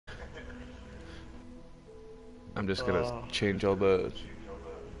I'm just gonna change all the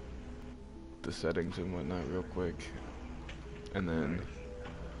settings and whatnot real quick, and then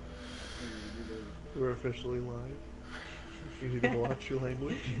we're officially live. You need to watch your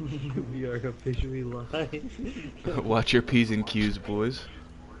language. We are officially live. watch your P's and Q's, boys.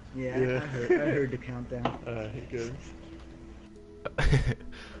 Yeah. I heard the countdown. Good.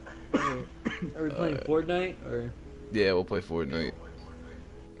 Are we playing Fortnite or? Yeah, we'll play Fortnite.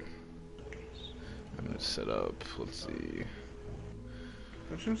 I'm gonna set up. Let's see.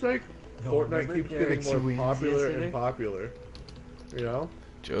 It seems like Fortnite keeps getting more popular and popular. You know?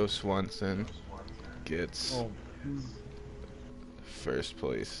 Joe Swanson gets first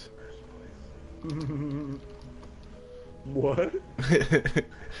place. What?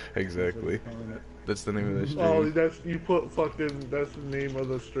 Exactly. That's the name of the stream. Oh, that's the name of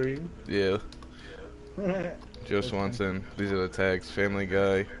the stream? Yeah. Joe Swanson. These are the tags. Family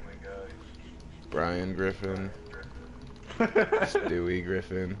Guy. Brian Griffin. Stewie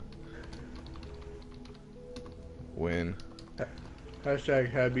Griffin. Win.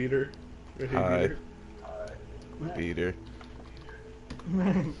 Hashtag Hab Eater. Hi. Beater.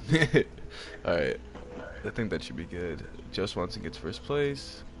 Alright. I think that should be good. Joe Swanson gets first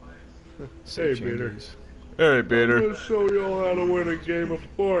place. Hey, Beater. Hey, Beater. I'm gonna show y'all how to win a game of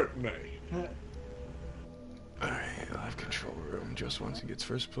Fortnite. Alright, live control room. Joe Swanson gets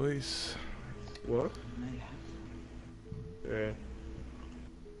first place. What? Yeah.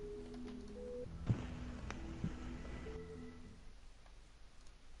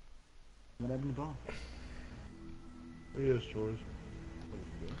 What happened to Paul? He is chores.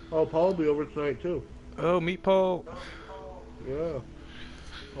 Oh, Paul will be over tonight too. Oh, meet Paul. Yeah.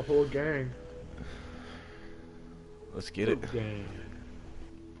 A whole gang. Let's get it. Gang.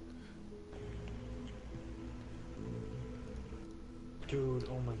 Dude,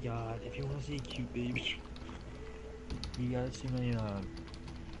 oh my god, if you want to see a cute baby, you gotta see my, I don't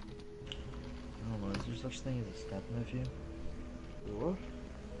know, is there such thing as a step nephew? What?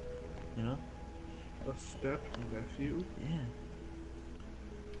 You know? A step nephew? Yeah.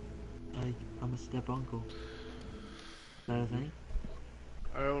 Like, I'm a step uncle. Is that a thing?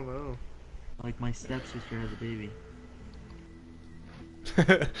 I don't know. Like, my stepsister has a baby.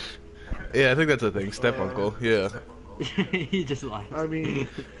 Yeah, I think that's a thing. Step uncle. Yeah. He just lies. I mean,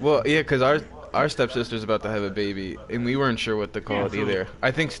 Well, yeah, because our stepsister's about to have a baby, and we weren't sure what to call it either.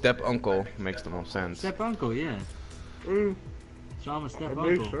 I think step uncle makes the most sense. Step uncle, yeah. mm, So I'm a step that uncle.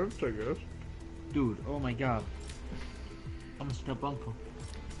 makes sense, I guess. Dude, oh my god. I'm a step uncle.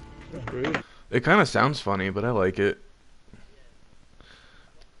 That's great. It kind of sounds funny, but I like it.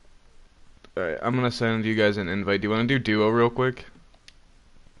 Alright, I'm gonna send you guys an invite. Do you want to do duo real quick?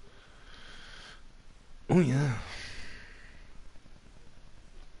 Oh, yeah.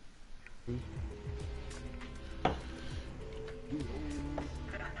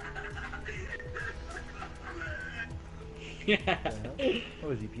 Oh,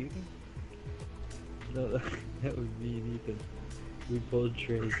 was he puking? No, that was me and Ethan. We pulled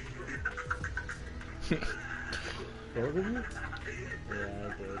trays. Both of you? Yeah, I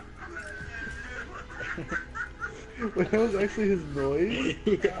did. Wait, that was actually his noise?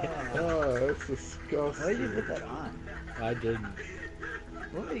 Yeah. Oh, that's disgusting. Why did you put that on? I didn't.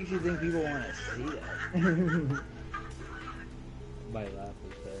 What makes you think people want to see that? My laugh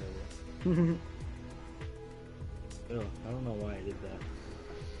was terrible. Ugh, I don't know why I did that.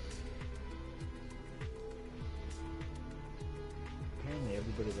 Apparently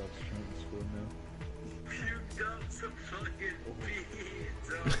everybody loves Trent in school now. Puked up some fucking beans.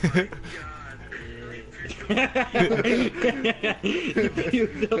 Oh my god. You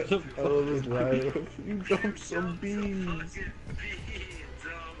dumped some I love his laugh. You dumped some beans. Fucking beans. Oh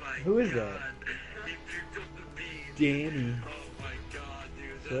my Who is god. that? He puked up the beans. Danny. Oh my god,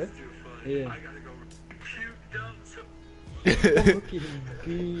 dude. What? That's too funny. Yeah. I gotta go. Puked up some Fucking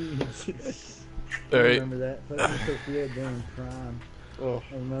beans. Alright. Remember that? Fucking Sophia during prom. Oh,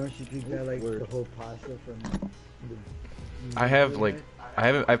 I remember she picked out like the whole pasta from the... I have, like,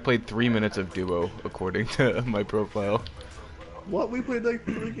 I've played 3 minutes of duo, according to my profile. what? We played like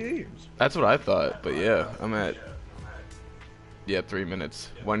 3 games. That's what I thought, but yeah, I'm at, 3 minutes.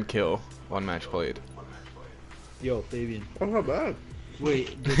 1 kill, 1 match played. Yo, Fabian. Oh, not bad.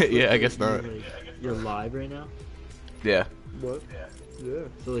 Wait. Yeah, I guess not. You're live right now? Yeah. What? Yeah.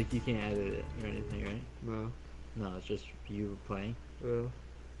 So like you can't edit it or anything, right? No. No, it's just you playing. Yeah.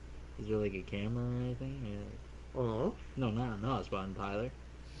 Is there like a camera or anything? Oh, No, not us, but on Tyler.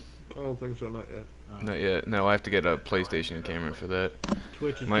 I don't think so. Not yet. Not yet. No, I have to get a PlayStation camera for that.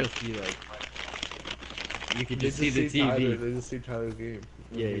 Twitch is My- just you like. You can They just see the TV Tyler, they just see Tyler's game.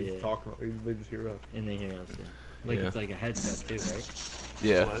 Yeah, He's yeah. talking. They just hear us. and they hear us. Like Yeah. it's like a headset too, right?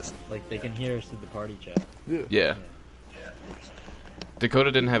 Yeah. Like they can hear us through the party chat. Yeah.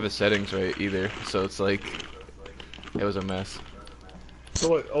 Dakota didn't have his settings right either, so it's like it was a mess. So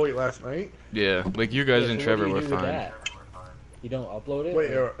what? Oh wait, last night? Yeah, like you guys Yeah, and so Trevor what do were you do with fine. that? You don't upload it?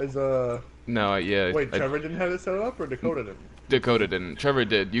 Wait, or- is No, yeah. wait, Trevor didn't have it set up, or Dakota didn't? Dakota didn't. Trevor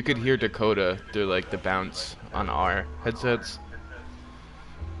did. You could hear Dakota through like the bounce on our headsets.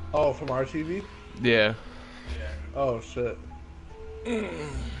 Oh, from our TV? Yeah. Oh shit.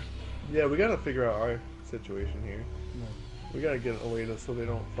 Yeah, we gotta figure out our situation here. We gotta get away to so they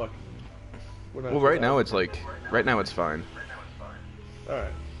don't fucking. Well, right now it's like, right now it's fine. All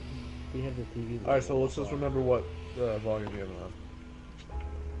right. We have the TV. All right. So let's just remember what volume we have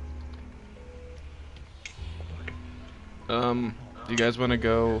on. Do you guys want to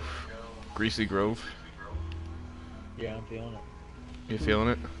go Greasy Grove? Yeah, I'm feeling it. You feeling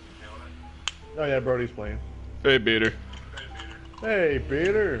it? Oh yeah, Brody's playing. Hey, Beater. Hey,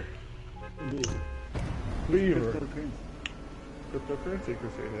 Peter. Beaver. Cryptocurrency. Cryptocurrency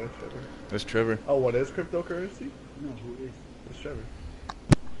crusade. That's Trevor. That's Trevor. Oh, what is cryptocurrency? No, who is? It's Trevor.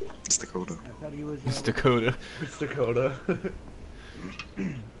 It's Dakota. I thought he was. It's Dakota. It's Dakota.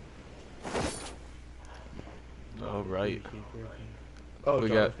 All right. Oh, We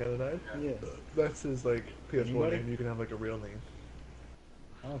John got- Canada. Yeah. That's his like PS4 Anybody? name. You can have like a real name.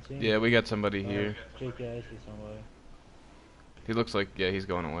 I don't see him. Yeah, we got somebody here. Jake, I see somebody. He looks like, yeah, he's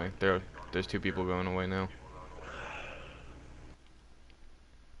going away. There's two people going away now.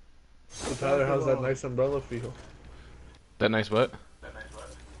 So Tyler, how's that nice umbrella feel? That nice what?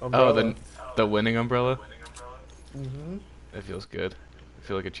 Umbrella. Oh, the winning umbrella? Mm-hmm. That feels good. I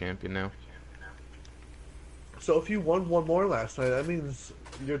feel like a champion now. So if you won one more last night, that means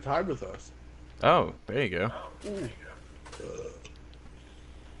you're tied with us. Oh, there you go.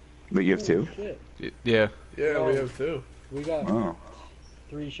 But you have two? Shit. Yeah. Yeah, Oh. we have two. We got Oh.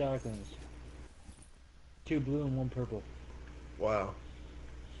 3 shotguns. 2 blue and 1 purple. Wow.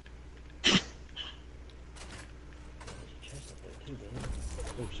 Chest up there too, baby.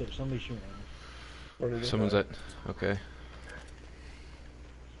 Oh shit, somebody's shooting at me. Where did it Someone's go? at. Okay.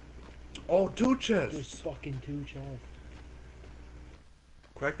 Oh, two There's chests. fucking 2 chests.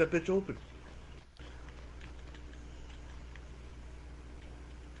 Crack that bitch open.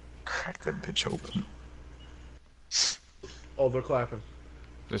 Crack that bitch open. Oh, they're clapping.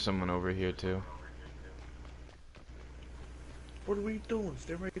 There's someone over here too. What are we doing?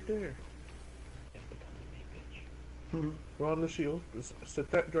 Stay right there. We're on the shield. Just sit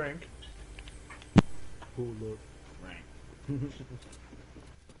that drink. Hold up.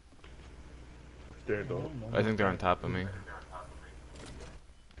 There, though. I think they're on top of me.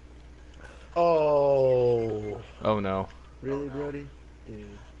 Oh. Oh no. Really, Brody? Dude.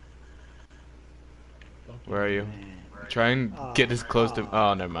 Where are you? Man. Try and get as close to.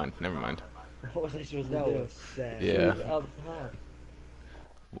 Oh, never mind. Never mind. What was I supposed to That do? was sad. Yeah. Dude, up top.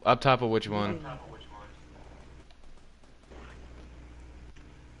 Up top of which one?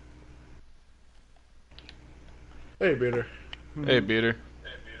 Hey, Peter. Hey, Beater.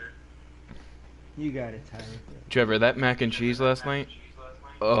 You got it, Tyler. Trevor, that mac and cheese last night?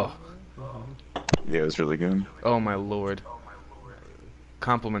 Oh. Yeah, it was really good. Oh my lord.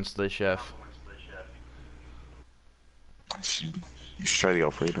 Compliments to the chef. You should try the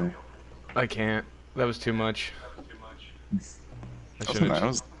Alfredo. I can't. That was too much. I That should've-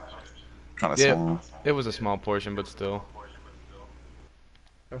 was kind of Yeah. small. It was a small portion, but still.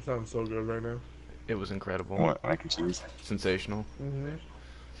 That sounds so good right now. It was incredible. What, mac and cheese? Sensational. Mm-hmm.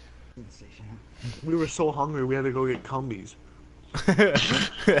 Sensational. We were so hungry, we had to go get Cumbies.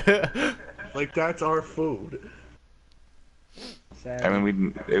 Like, that's our food. Sad. I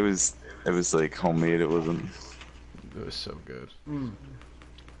mean, it was like homemade. It wasn't. It was so good.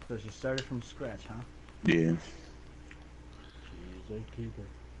 So she started from scratch, huh? Yeah, She's a keeper.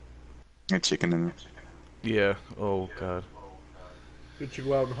 had chicken in it. Yeah. Oh god. Did she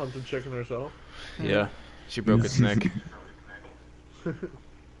go out and hunt the chicken herself? Yeah. She broke its neck. Wow.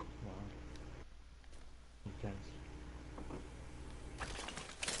 Intense.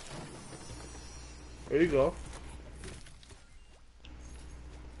 There you go.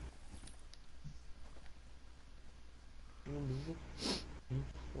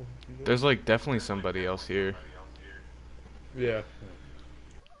 There's like definitely somebody else here. Yeah.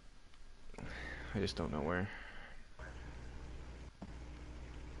 I just don't know where.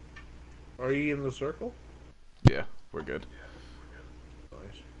 Are you in the circle? Yeah, we're good. Nice.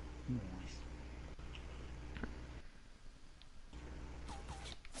 Nice.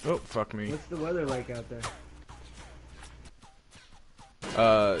 Oh, fuck me. What's the weather like out there?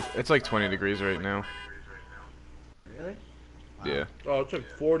 It's like 20 degrees right now. Yeah. Oh, it's like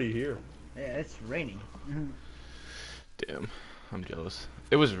 40 here. Yeah, it's raining. Damn. I'm jealous.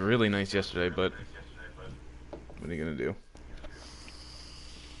 It was really nice yesterday, but what are you gonna do?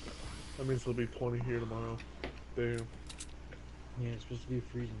 That means it'll be 20 here tomorrow. Damn. Yeah, it's supposed to be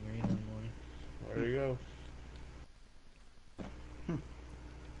freezing rain in the morning. There you go.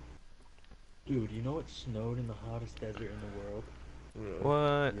 Dude, you know what snowed in the hottest desert in the world? Really.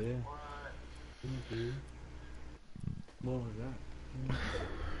 What? Yeah. Dude. What was that?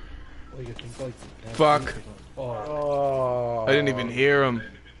 Like, I think like the past Fuck. week or something. Oh, Oh. I didn't even hear him.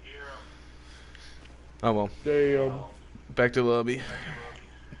 Oh well. Damn. Back to the lobby.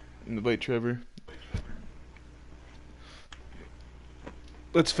 Invite Trevor.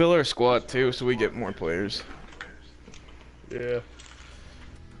 Let's fill our squad too, so we get more players. Yeah.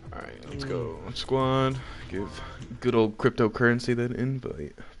 Alright, let's go. Squad. Give good old cryptocurrency that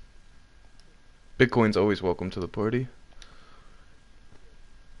invite. Bitcoin's always welcome to the party.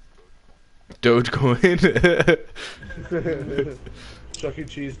 Dogecoin. Chuck E.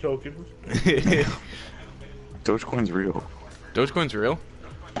 Cheese tokens. Dogecoin's real. Dogecoin's real?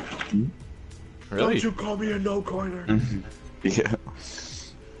 Really? Don't you call me a no-coiner. Yeah.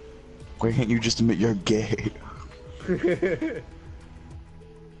 Why can't you just admit you're gay?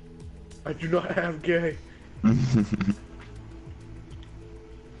 I do not have gay.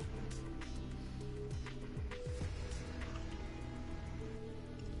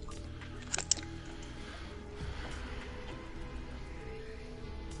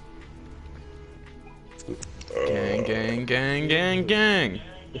 Gang, gang, gang, gang, gang.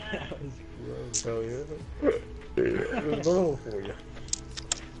 that was gross. Hell yeah. There's no for you.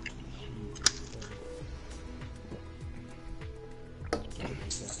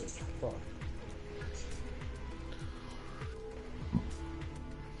 Fuck.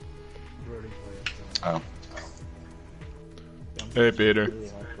 Oh. Hey, Peter. Really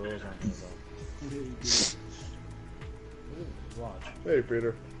hot girls on there, though. Watch. Hey,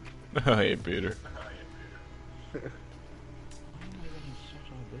 Peter. Hey, Peter. I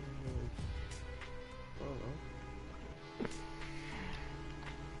don't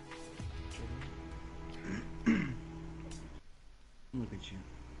know. Look at you.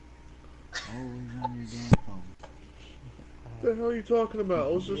 Always on your damn phone. What the hell are you talking about? I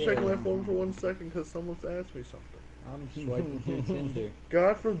was just checking my phone for 1 second because someone's asked me something. I'm swiping through Tinder.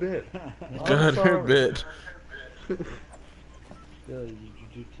 God forbid. God sorry. forbid. Billy, did you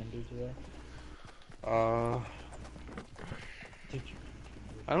do Tinder today? Did you?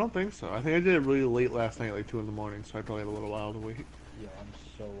 I don't think so. I think I did it really late last night, like 2 in the morning, so I probably had a little while to wait. Yo, I'm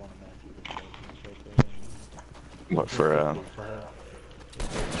so on a match with this right there. What, for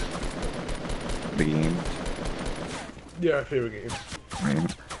the game? Yeah, my favorite game.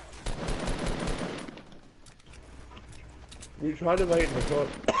 Right. We tried to invite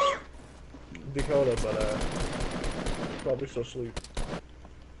Dakota, but probably still asleep.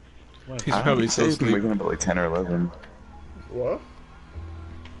 He's probably He so said he's been asleep. waking up at like 10 or 11. What?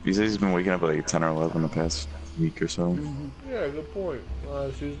 He says he's been waking up at like 10 or 11 the past week or so. Yeah, good point.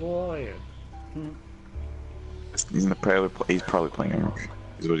 She's lying. He's probably playing Ark.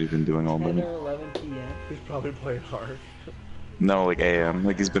 Is what he's been doing all 10 day. or 11 p.m. He's probably playing hard. No, like AM.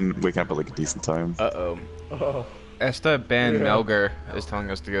 Like he's been waking up at like a decent time. Uh-oh. Oh. Ben Yeah. Melger is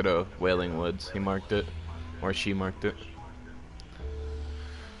telling us to go to Wailing Woods. He marked it. Or she marked it.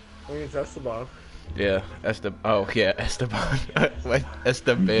 I mean, it's Esteban. Yeah, Oh, yeah, Esteban. Wait,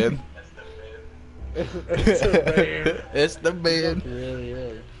 Esteban. Esteban. Esteban. Really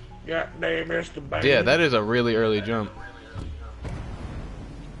early. Goddamn Esteban. Yeah, that is a really early jump.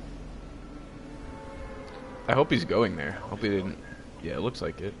 I hope he's going there. Hope he didn't. Yeah, it looks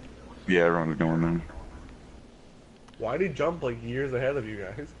like it. Yeah, everyone's going there. Why'd he jump like years ahead of you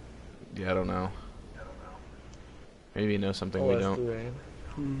guys? Yeah, I don't know. Maybe he knows something Oh, we don't. Esteban.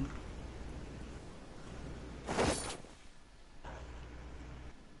 I'm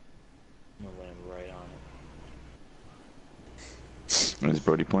gonna land right on it. Is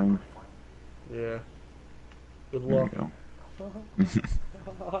Brody playing? Yeah. Good There we luck. go.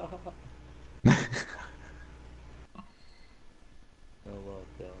 No love,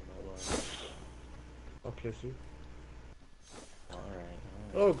 Bill, no love. I'll kiss you. Alright.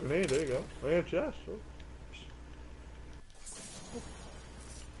 Oh, grenade, there you go. Right in chest. Oh.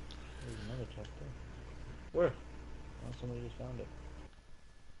 There's another chest there. Where? Oh, somebody just found it.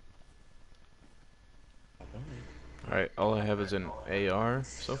 I don't know. Alright, all I have is an AR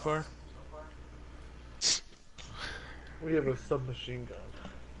so far. We have a submachine gun.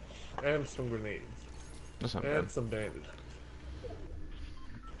 And some grenades. That's not And bad. some bandages.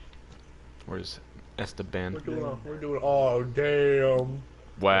 Where's Esteban. We're doing. Oh damn.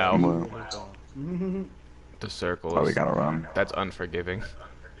 Wow. Well, The circle oh, we is. gotta run. That's unforgiving.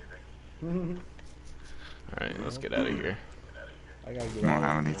 Alright, let's get out of here. I gotta I get don't out.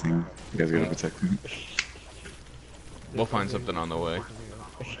 have anything. You guys gotta protect me. We'll find something on the way.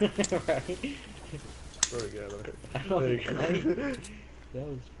 Right? We're together. I don't Like- like- That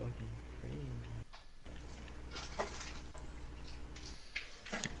was fucking crazy.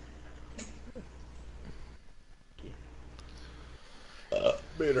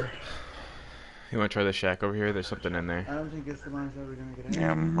 Beater. You wanna try the shack over here? There's something in there. I don't think Esteban's ever gonna get out.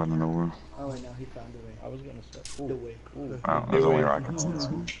 Yeah, I'm running over. Oh wait, no, he found a way. I was gonna say the way. Ooh. Oh, there's only rockets on this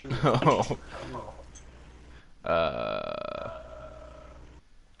one. Oh.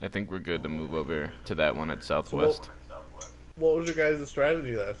 I think we're good to move over to that one at Southwest. What was your guys'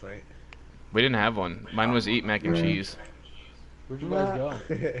 strategy last night? We didn't have one. Mine was eat mac and cheese. Where'd you guys go?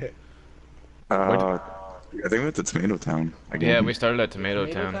 I think we went to Tomato Town. Yeah, we started at Tomato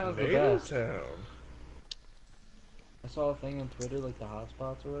Tomato Town. Town's the Tomato best. Town. I saw a thing on Twitter, like the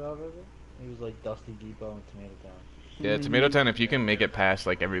hotspots or whatever. It was like Dusty Depot and Tomato Town. Yeah, Tomato Town, if you can make it past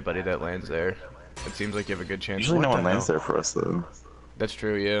like everybody that lands there, it seems like you have a good chance. Usually What no the one lands hell? there for us though. That's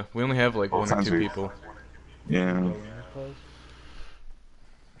true, yeah. We only have like Well, one or sounds two weird. people. Yeah. Go in this place.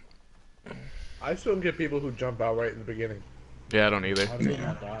 I still don't get people who jump out right in the beginning. Yeah, I don't either. How do they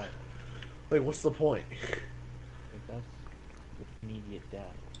not die? Like, what's the point? Like that's immediate death.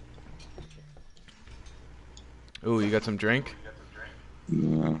 Ooh, you got some drink?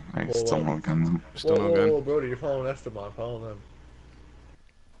 Yeah, I Well, still want gun. Still no whoa, gun? whoa, Brody, you're following Esteban. Follow them.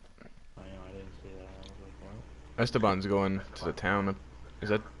 I know, I didn't see that. I was like, what? Esteban's going to the town. Is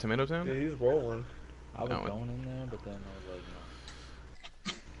that Tomato Yeah, Town? he's rolling. I was No, it- going in there, but then I was like,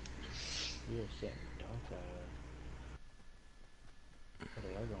 no. We are setting dark out of there. But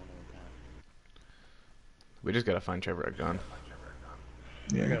they are going into town. We just gotta find Trevor a gun.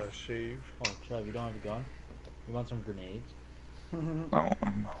 I Yeah. gotta shave. Oh, Trev, you don't have a gun? You want some grenades? Oh, I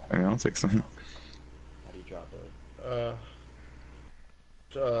mean, I'll take some. How do you drop it?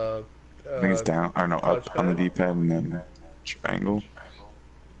 I think it's down. Or no, up on the D-pad and then triangle.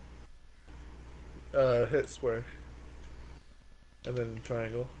 Hit square. And then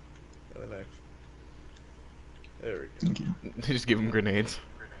triangle. And then X. There we go. Thank you. Just give him grenades.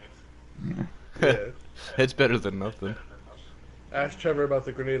 Yeah. It's better than nothing. Ask Trevor about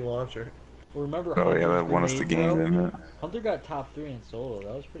the grenade launcher. Well, remember Oh yeah, Hunter's that won us the grenade game, throw? didn't it? Hunter got top 3 in solo.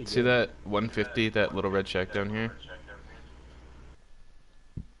 That was pretty good. See that 150, that little red shack down here?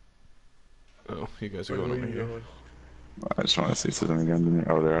 Oh, you guys are Where going are over you here. going? I just want to see if there's any guns in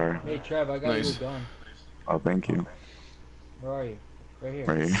there. Oh, there are. Hey, Trev, I got Nice. you a gun. Oh, thank you. Where are you? Right here.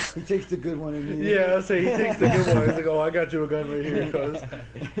 Right here. He takes the good one and Yeah, I say he takes the good one. He's like, oh, I got you a gun right here, cuz.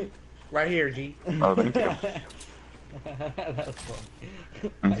 Right here, G. Oh, thank you. That was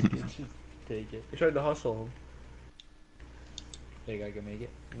fun. I could just take it. You tried to hustle him. Think I can make it?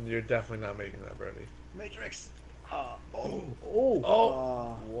 You're definitely not making that, Brody. Matrix. Oh!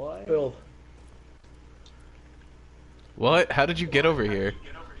 Oh! What? Build. What? How did you get over here?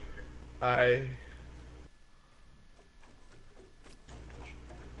 I...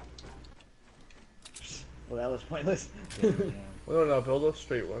 Well, that was pointless. Damn. Well, no, build a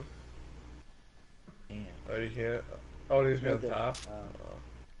straight one. Damn. Oh, you can't? Oh, it needs to be on Right there. top.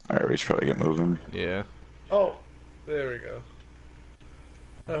 Alright, we should probably get moving. Yeah. Oh, there we go.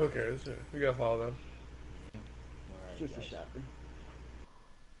 Oh, who cares? We gotta follow them. Alright, Just a guys. shot.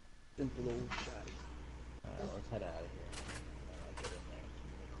 Simple old shot. Alright, let's head out of here. Get in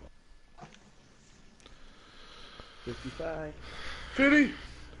there. 55. 50!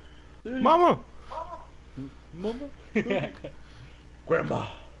 Mama! Mama? Grandma!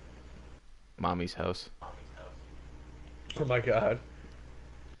 Mommy's house. Oh my god.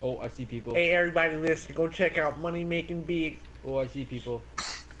 Oh, I see people. Hey, everybody listen, go check out Money Making Big. Oh, I see people.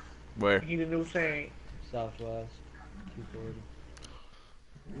 Where? He the new thing. Southwest.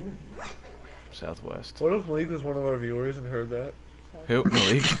 240. Southwest. What if Malik was one of our viewers and heard that? Who?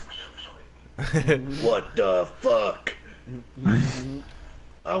 Malik? What the fuck?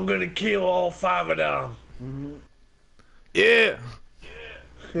 I'm gonna kill all 5 of them. Yeah!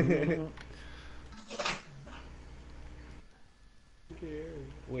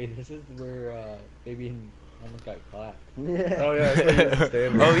 Wait, this is where Baby almost got clapped. Yeah. Oh yeah, I thought you were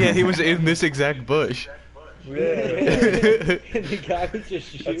standing. Oh yeah, he was in this exact bush. Yeah. The guy was just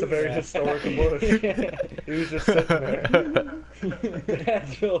shooting. That's a very at- historic bush. He was just sitting there.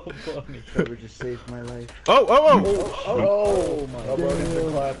 That's real funny. Trevor just saved my life. Oh, oh, oh! Oh, my oh, Brody's been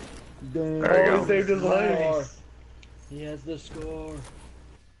clapped. Damn. There you Oh, go. he saved his life. He has the score.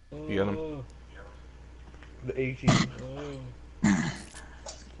 You got him? Oh. The 18.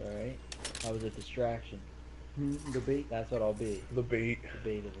 Alright. I was a distraction. The bait. That's what I'll be. The bait. The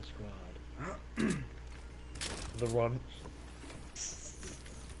bait of the squad. The run.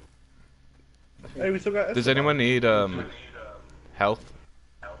 Hey, we still got. Does anyone need health?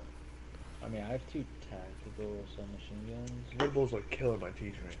 I mean, I have 2 tactical submachine guns. Red Bull's like killing my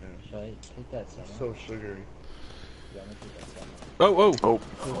teeth right now. Should I take that semi? So sugary. Yeah, I'm gonna take that semi. Oh, oh.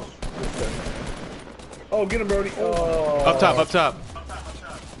 Oh, get him, Brody. Oh. Up top, up top.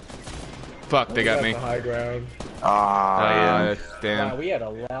 Fuck, they got We me. The high ground. Oh, yeah, Wow, damn. we had a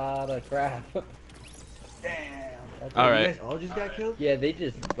lot of crap. Damn. Alright. You guys all just got killed? Yeah, they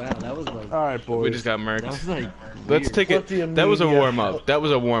just, wow, that was like, All right, boys. We just got that murked. was like, Let's weird. take Let the it. That was a Amelia- warm up. That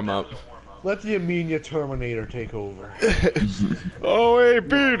was a warm up. Let the Amelia Terminator take over. Oh, hey,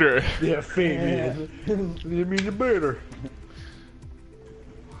 Peter. Yeah, Fabian. The Amelia Beater.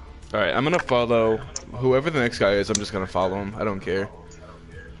 Alright, I'm gonna follow whoever the next guy is. I'm just gonna follow him. I don't care.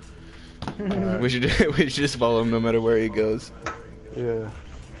 We should we should just follow him no matter where he goes. Yeah.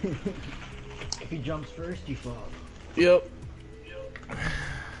 If he jumps first, you fall. Yep.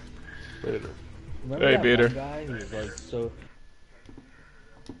 Beater. Remember Hey, that Peter. one guy who was like so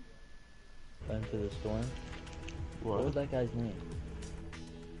into the storm? What was that guy's name?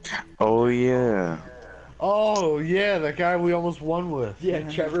 Oh yeah. Oh yeah, that guy we almost won with. Yeah,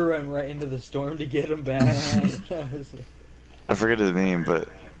 Trevor ran right into the storm to get him back. That was like, I forget his name, but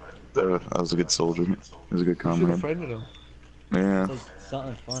that was a good soldier. He was a good You should have comrade. friended him. Yeah. it was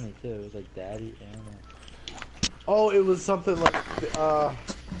something funny too. It was like Daddy. I don't know. Oh, it was something like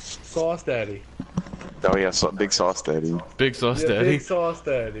Sauce Daddy. Oh yeah, Big Sauce Daddy. Big sauce Yeah, daddy. Big Sauce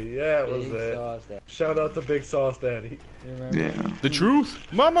Daddy. Yeah, it was Big it. sauce, Daddy. Shout out to Big Sauce Daddy. You remember? Yeah. The truth,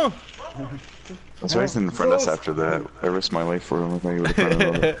 mama. That's why he didn't friend us after that. I risked my life for him. I think he would have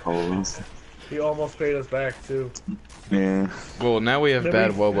friended all of us. He almost paid us back too. Yeah. Well, now we have Then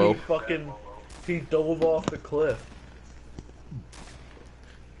bad he Wobo. fucking, he dove off the cliff.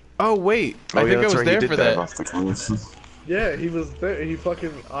 Oh wait, I Oh, think yeah, I that's was right, he there did for dive that. off the cliff. Yeah, he was there. He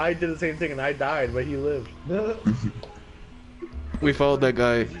fucking, I did the same thing and I died, but he lived. We followed that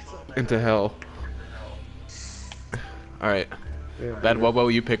guy into hell. All right, Yeah, bad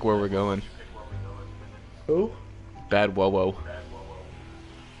Wobo, you pick where we're going. Who? Bad Wobo.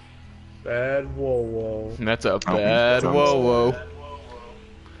 Bad whoa. That's a bad sounds- Wobo.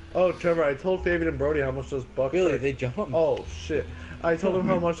 Oh, Trevor, I told Fabian and Brody how much those bucks Really? are. They jump? Oh shit! I told him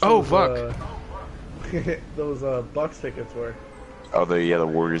how much. Oh, those, fuck. those Bucks tickets were. Oh, the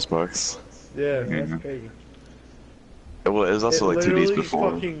Warriors Bucks. Yeah. Yeah. That's crazy. Well, it was also like 2 days literally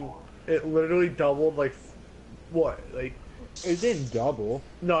before. It literally doubled like, what? Like, It didn't double.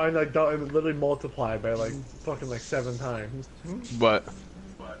 no, I like it literally multiplied by like fucking like 7 times But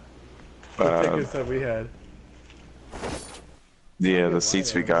the tickets that we had. Yeah, the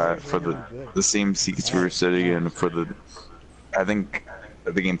seats we got for the same seats we were sitting in for I think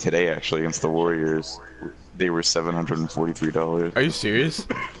the game today actually against the Warriors, they were $743. are you serious?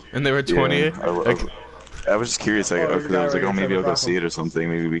 And they were 20. Yeah, I was just curious. I was like, oh, maybe I'll go see it or Broncos. something.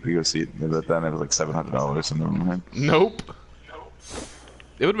 Maybe we could go see it. But then it was like $700, so never mind. Nope.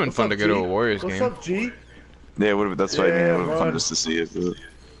 It would have been What's fun up, to go to G? a Warriors What's game. up, G? Yeah, that's what I mean. It Yeah, would have been bud. fun just to see it. But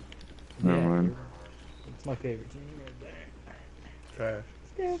never mind. It's my favorite team Trash.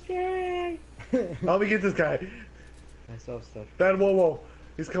 right there. Help me get this guy. I saw stuff. Bad whoa.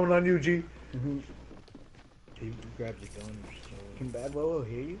 He's coming on you, G. He grabs a gun or so. Can Bad Wowo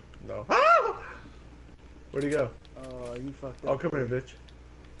hear you? No. Ah! Where'd he go? Oh, you fucked Oh, up. come here, bitch.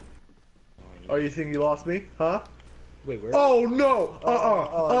 Oh, you think you lost me? Huh? Wait, where? Oh, no!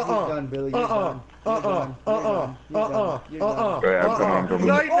 Oh, you're done, Billy. You're done. You're done. You're done. You're done. You're done. Right, I'm coming.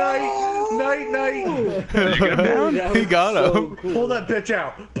 Night, night! Did you get him down? That He was got so him. cool. Pull that bitch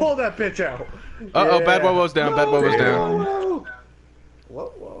out! Pull that bitch out! Uh-oh, bad Yeah. Wobo's down, bad Wobo's down. Whoa,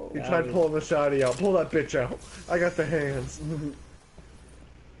 whoa. You tried pulling the shotty out. Pull that bitch out. I got the hands.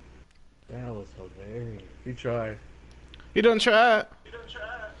 That was hilarious. He tried. You don't try it.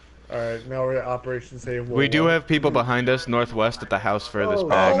 Alright, now we're at Operation Save World. We do have people behind us northwest at the house furthest Oh,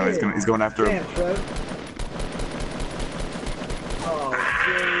 back. No, he's going after him. Damn, Trev. Oh,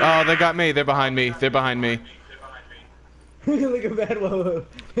 shit. Oh, they got me. They're behind me. They're behind me. Look at Bad Wowo.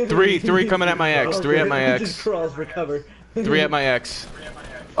 Three coming at my ex. Three at my He just ex. crawls for cover. 3 at my ex.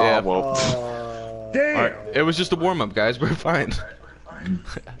 Oh, Yeah. well. Damn! Alright, it was just a warm up, guys. We're fine.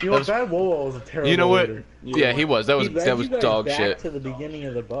 You know what? Bad Whoa was a terrible You know what? leader. Yeah, he was. That was He led you guys dog back shit. to the beginning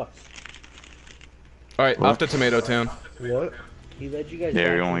of the bus. Alright, off to Tomato Town. What? He led you guys. Yeah,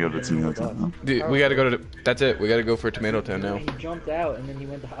 back we only go and to then he Tomato went up. Town. Dude, we gotta go to. That's it. We gotta go for Tomato Town now. He jumped out and then he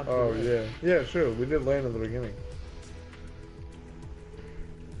went the opposite Oh way. yeah, yeah, sure. We did land in the beginning.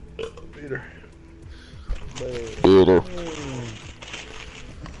 Peter. Peter.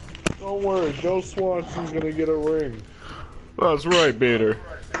 Don't worry, Joe Swanson's gonna get a ring. That's right, Peter.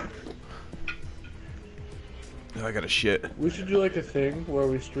 I got a shit. We should do like a thing where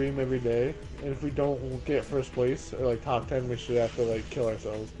we stream every day, and if we don't get first place or like top 10, we should have to like kill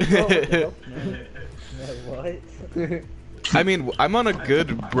ourselves. What? I mean, I'm on a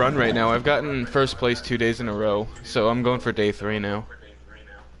good run right now. I've gotten first place 2 days in a row, so I'm going for day 3 now.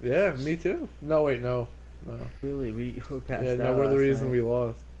 Yeah, me too. No, wait, no. Really, we passed Yeah, no, out we're the last reason night. we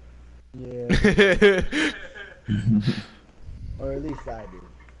lost. Yeah, or at least I did.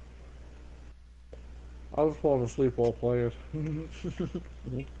 I was falling asleep while playing.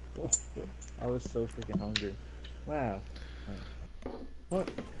 I was so freaking hungry. Wow. What?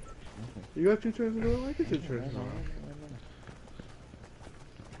 You got 2 turns in a row? I get 2 turns in a row.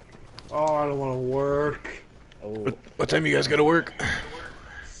 Oh, I don't want to work. Oh, What time you guys gotta work?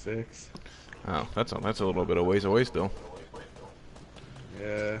 6. Oh, that's a little bit of ways away still.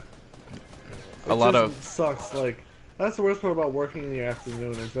 Yeah. A lot of sucks. Like that's the worst part about working in the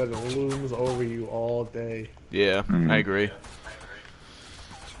afternoon is that it looms over you all day. yeah, I agree.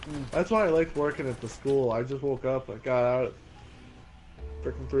 That's why I liked working at the school. I just woke up, I got out at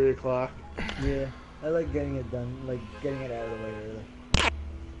freaking 3 o'clock. yeah. I like getting it done, like getting it out of the way early.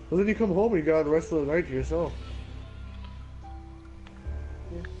 Well, then you come home and you got the rest of the night to yourself.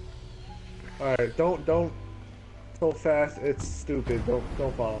 All right, don't so fast. It's stupid.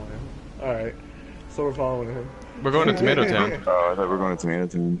 Don't follow him. All right, so we're following him. We're going to Tomato Town. Oh, I thought we were going to Tomato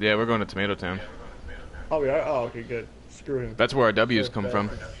Town. Yeah, we're going to Tomato Town. Oh yeah. Oh okay, good. Screw him. That's where our W's come from.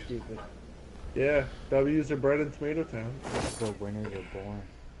 Stupid. Yeah, W's are bred in Tomato Town. The winners are born.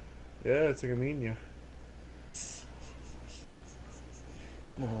 Yeah, it's like anemia.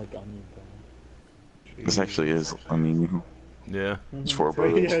 More like onion This actually is, I mean, Yeah. it's 4 So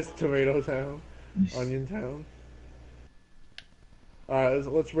he brothers. has Tomato Town, Onion Town. Alright,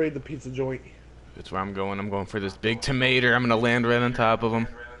 let's raid the pizza joint. That's where I'm going. I'm going for this big tomato. I'm gonna land right on top of him.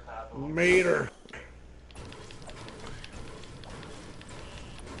 Mater.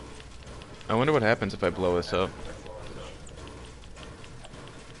 I wonder what happens if I blow this up.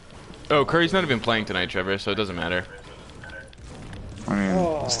 Oh, Curry's not even playing tonight, Trevor, so it doesn't matter. I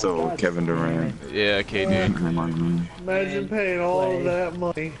mean, still God Kevin Durant. Yeah, KD. Come on, man. Imagine paying all of that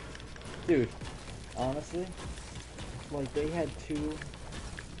money. Dude, honestly, like they had 2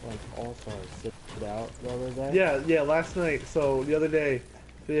 like all-stars sit out the other day. Yeah, last night. So the other day,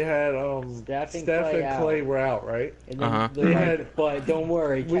 they had Steph and Steph Clay and out. Clay were out, right? And then Uh-huh. they Had- had, but don't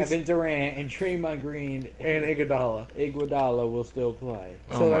worry, we- Kevin Durant and Draymond Green And Iguodala. Iguodala will still play.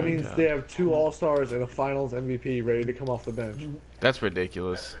 Oh So that my means God. they have 2 All Stars and a Finals MVP ready to come off the bench. That's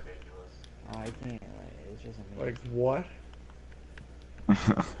ridiculous. Oh, I can't. Like, it's just amazing. Like what?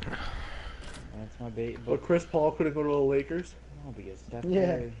 That's my bait. But Chris Paul couldn't go to the Lakers. No, because Steph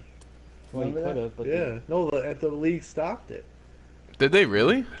Yeah. Curry. Well, he Remember could that? have, but Yeah, no, at the league stopped it. Did they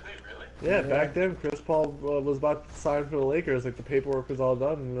really? Yeah, back then Chris Paul was about to sign for the Lakers. Like the paperwork was all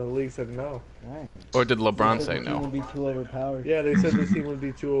done, and the league said no. Right. Or did LeBron The say team no? would be too overpowered. Yeah, they said this team would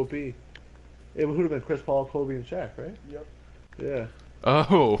be too OP. It would have been Chris Paul, Kobe, and Shaq, right? Yep. Yeah,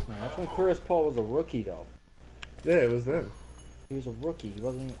 Oh. That's when Chris Paul was a rookie, though. yeah, it was them. He was a rookie. He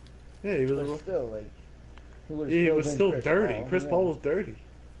wasn't. Yeah, he was. But still, like, He was been still Chris dirty. Paul, Chris yeah. Paul was dirty.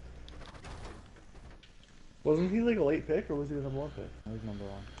 Wasn't he like a late pick, or was he the number 1 pick? He was number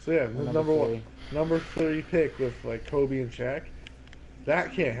 1. So yeah, Or number 1, 3. number 3 pick with like Kobe and Shaq.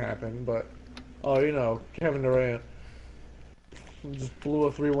 That can't happen, but you know, Kevin Durant just blew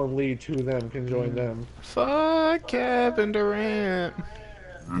a 3-1 lead. 2 of them can join them. Fuck Kevin Durant.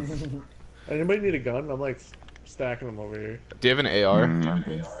 Anybody need a gun? I'm like stacking them over here. Do you have an AR?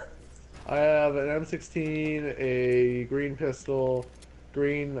 Okay. I have an M16, a green pistol,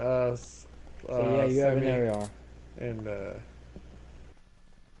 green So yeah, you have an semi, AR. and I'll-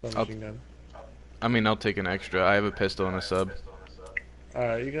 submachine gun. I mean, I'll take an extra. I have a pistol and a sub.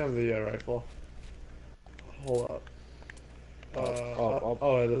 Alright, you can have the rifle. Hold up. Up.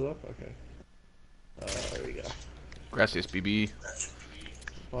 Oh, it is up? Okay. There we go. Gracias, BB.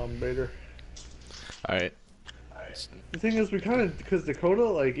 Bader. Alright. The thing is, we kind of, because Dakota,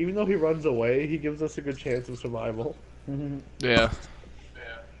 like, even though he runs away, he gives us a good chance of survival. Yeah.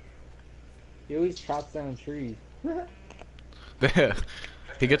 He always chops down trees.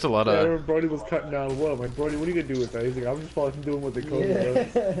 He gets a lot Yeah, I of. remember Brody was cutting down wood. I'm like, Brody, what are you gonna do with that? He's like, I'm just fucking doing what Dakota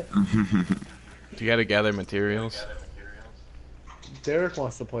does. Yeah. You gotta gather materials. Derek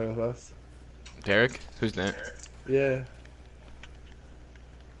wants to play with us. Derek? Who's that? Yeah.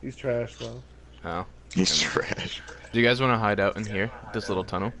 He's trash though. Oh. He's trash. Do you guys want to hide out in here? This little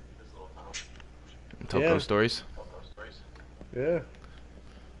tunnel? And tell Yeah. ghost stories? Yeah.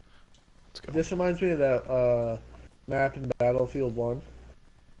 Let's go. This reminds me of that map in Battlefield 1.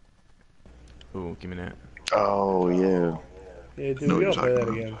 Ooh, give me that. Oh yeah. Yeah, dude, Know we what gotta you're play that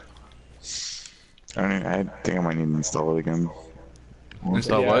talking again. I think I might need to install it again.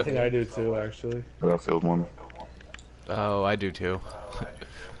 Install Yeah, I what? think I do too, actually. Battlefield 1. Oh, I do too.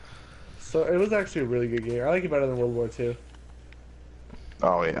 So it was actually a really good game. I like it better than World War II.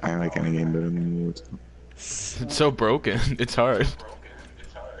 Oh yeah, I like any game better than you. It's so broken. It's hard.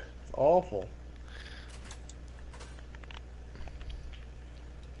 It's awful.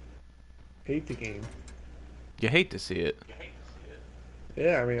 Hate the game. You hate to see it.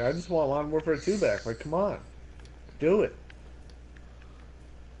 Yeah, I mean, I just want Modern Warfare 2 back. Like, come on. Do it.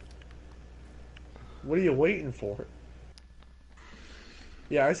 What are you waiting for?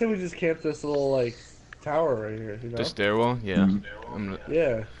 Yeah, I say we just camp this little, like, tower right here, you know? The stairwell? Yeah.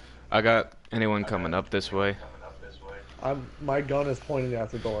 Yeah. I got anyone coming up this way. My gun is pointing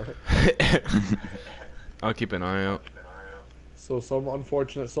out the door. I'll keep an eye out. So some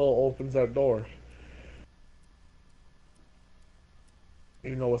unfortunate soul opens that door.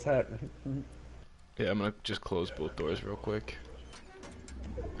 You know what's happening. Yeah, I'm gonna just close both doors real quick.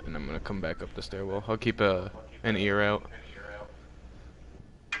 And I'm gonna come back up the stairwell. I'll keep an ear out.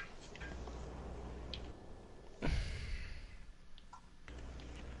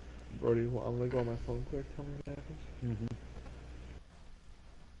 Brody, I'm gonna go on my phone quick. Tell me what happens.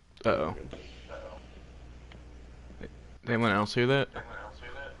 Uh-oh. Anyone else hear that?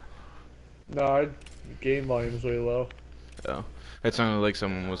 No, game volume's really low. Oh. It sounded like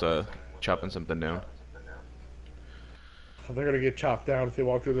someone was chopping something down. They're gonna get chopped down if they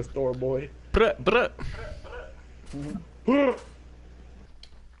walk through this door, boy. Bruh, bruh.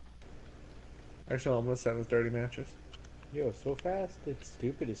 Actually, I'm gonna send this dirty mattress. Yo, so fast, it's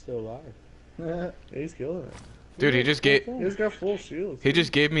stupid, it's still alive. Yeah, he's killing it. Dude, he just gave He's got full shields. he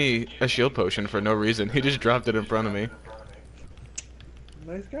just gave me a shield potion for no reason. He just dropped it in front of me.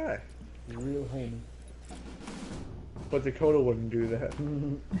 Nice guy. Real homie. But Dakota wouldn't do that.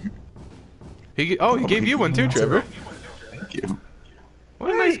 He gave you one too, Trevor. Thank you.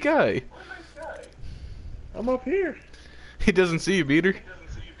 What a nice guy. I'm up here. He doesn't see you, Beater.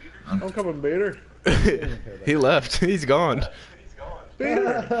 I'm coming, Bader. He left. He's gone.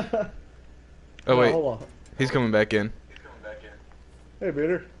 Bader! Oh No, wait, hold on. he's coming back in. Hey,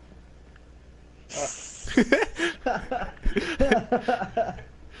 Bader.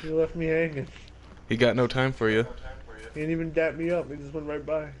 You left me hanging. He got no time for you. He didn't even dap me up. He just went right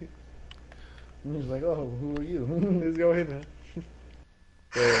by. He's like, oh, who are you? Just go ahead, man.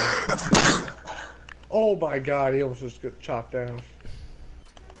 Yeah. Oh my god, he almost just got chopped down.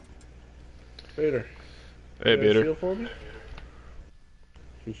 Bader. Hey, you got a Beater. shield for me?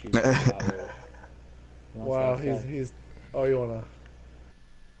 He shoots the power. Wow, he's. Oh, you wanna?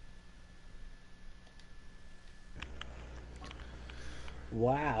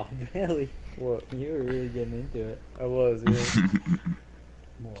 Wow, Billy, What? you were really getting into it. I was, yeah.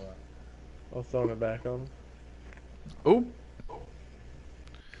 More. I was throwing it back on him. Oh,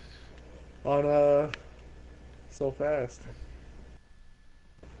 On, so fast.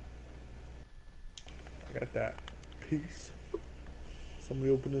 I got that. Peace.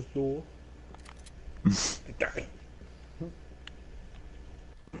 Somebody open this door. Die.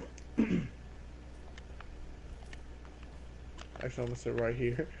 Actually, I'm gonna sit right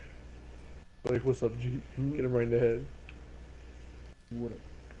here. Like, what's up, G? Get him right in the head. What?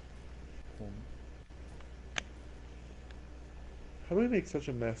 How do we make such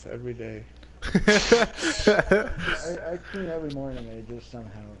a mess every day? I clean every morning and it just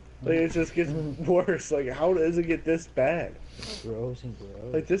somehow Like, it just gets worse. Like, how does it get this bad? gross and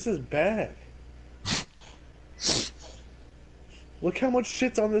gross. Like, this is bad. Look how much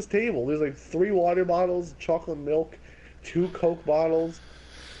shit's on this table. There's like 3 water bottles, chocolate milk, 2 Coke bottles,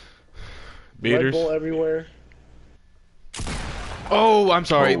 Red Beaters. Bull everywhere. Oh, I'm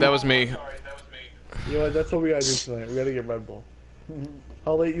sorry. That was me. You know what? That's what we gotta do tonight. We gotta get Red Bull.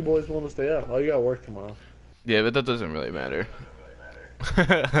 How late you boys want to stay up? Oh, you gotta work tomorrow. Yeah, but that doesn't really matter.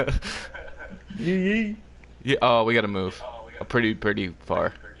 Yee. Yeah. Oh, we gotta move. Pretty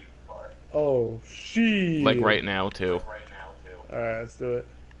far. Oh, she. Like right now too. Alright, let's do it.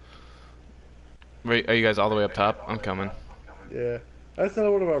 Right? Are you guys all the way up top? I'm coming. Yeah. That's not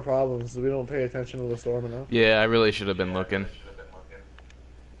one of our problems, is we don't pay attention to the storm enough. Yeah, I really should have been looking.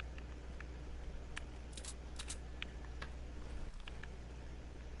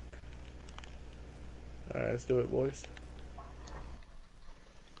 Alright, let's do it, boys.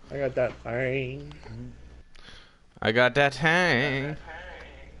 I got that thing. I got that hang.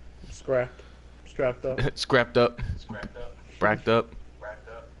 Scrapped. Strapped up. Scrapped up. Bracked up.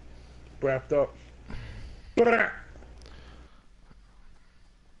 Wrapped up.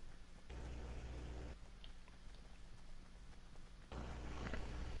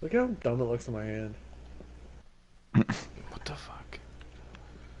 Look how dumb it looks in my hand. What the fuck?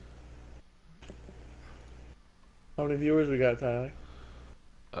 How many viewers we got, Tyler?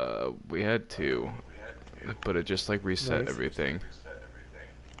 We had 2. But it just like reset Nice. everything.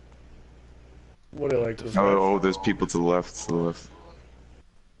 What it like this? Oh, there's people to the left. To the left.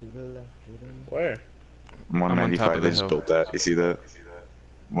 Where? on top 195. of They the just hill. built that. You see that?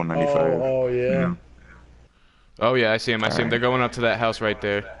 195. Oh yeah. Oh yeah, I see him. I see him. They're going up to that house right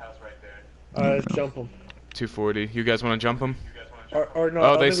there. Let's jump them. 240. You guys want to jump them? Or no.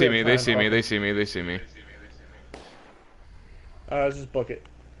 Oh, I they think see we me. have They time. see me. Okay. They see me. They see me. Let's just book it.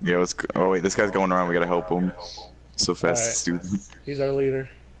 Yeah, let's go. Oh wait, this guy's going around. We gotta help him. So fast, Alright. student. He's our leader.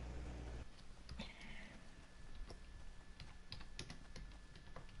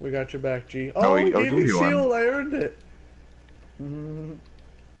 We got your back, G. Oh, he gave me you one. shield. I earned it.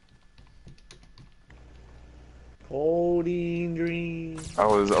 Holding dream.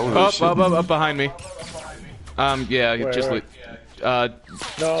 Up behind me. Yeah, Where, just where?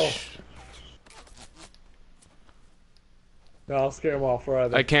 No. No, I'll scare him off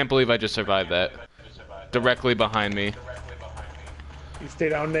forever. I can't believe I just survived that. Directly behind me. You stay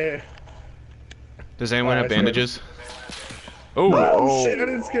down there. Does anyone have Alright, bandages? Oh, Oh, shit, I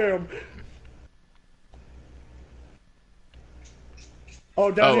didn't scare him.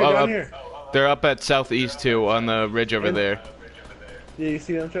 Oh, down here, down here. they're up at southeast too, on the ridge over there. Yeah, you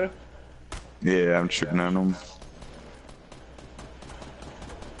see them, Trev? Yeah, I'm shooting at him.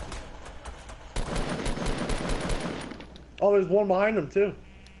 Oh, there's one behind him, too.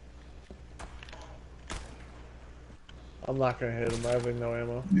 I'm not gonna hit him. I have no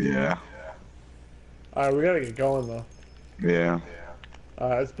ammo. Yeah. Alright, we gotta get going, though. Yeah.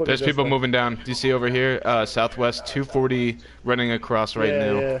 Let's put There's it this people way. moving down. Do you see over here? Southwest 240 running across right yeah,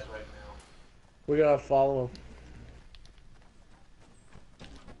 now. Yeah. We gotta follow him.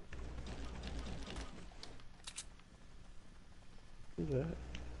 Who's that?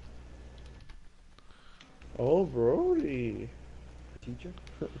 Oh, Brody. Teacher?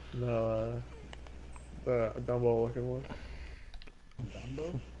 No, the Dumbo looking one.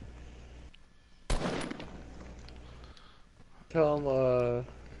 Dumbo? Tell him,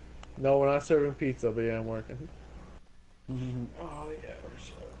 no, we're not serving pizza, but yeah, I'm working. Oh, yeah, we're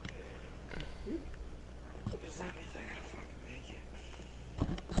serving.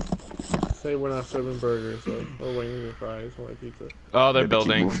 Say we're not serving burgers, or wings or fries, only pizza. Oh, they're Yeah, they keep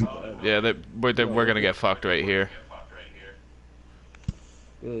building. moving. Yeah, we're gonna get fucked right here.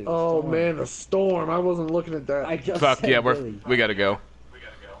 Really, Oh storm. man, a storm! I wasn't looking at that. I just Fuck said yeah, Billy. we gotta go.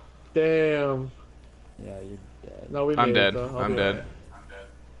 Damn. Yeah, you're dead. No, we I'm made dead. it, though. I'll I'm be dead. alright.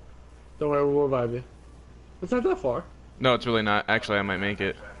 Don't worry, we'll revive you. It's not that far. No, it's really not. Actually, I might make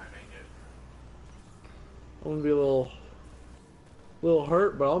it. I'm gonna be a little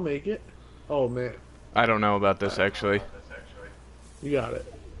hurt, but I'll make it. Oh man, I don't know about this actually. you got it.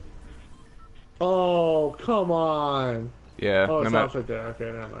 Oh, come on. Yeah, Oh, no, it's ma off right there. Okay,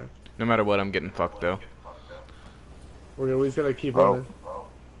 never mind. no matter what, I'm getting fucked though. We just gotta keep Oh. running.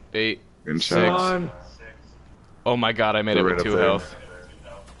 8. Good Six. Come shot. on. Oh my god, I made They're it right with up 2 there. health.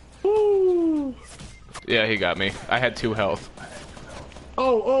 Woo. Yeah, he got me. I had 2 health.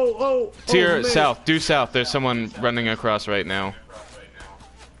 Oh. To your man. south, due south. There's someone running across right now.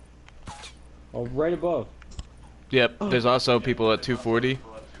 Oh, right above. Yep, there's also people at 240.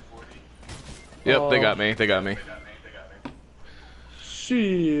 Yep, they got me. They got me.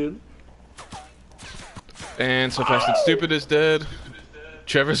 Shit. And So Fast and Stupid is dead.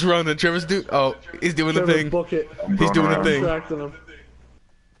 Trevor's running. Oh, he's doing the Trevor, thing. book it. I'm He's going doing the around. thing. Distracting him.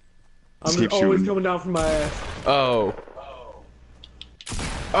 I'm Just just keep always shooting. coming down from my ass. Oh.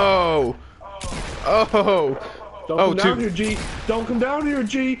 Oh. Oh. Don't Oh, come down two. here, G. Don't come down here,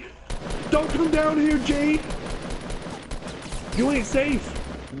 G. Don't come down here, G. You ain't safe.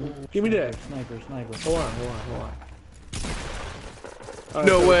 Give me that. Sniper. Hold on. Alright,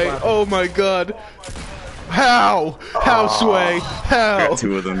 No so way. clap. Oh my god. How? How, Sway? How? Got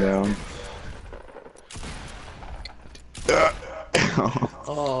 2 of them down.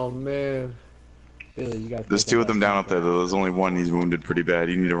 Oh man. Billy, you got. There's 2 of them down up there. Though. There's only one. He's wounded pretty bad.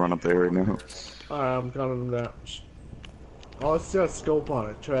 You need to run up there right now. Alright, I'm counting them down. Oh, it's got a scope on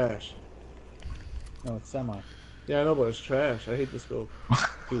it. Trash. No, it's semi. Yeah, I know, but it's trash. I hate the scope.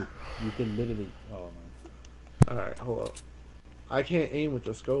 Dude, you can literally. Oh man. Alright, hold up. I can't aim with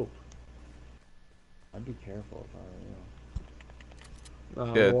the scope. I'd be careful if I were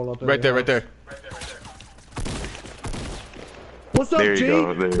you. I'm Yeah, rolling up in right the there, right house. there. What's up, There you G?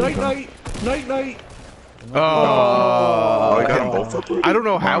 go, there you Night, go. night, night, night. Oh, I got them Oh, both up. I don't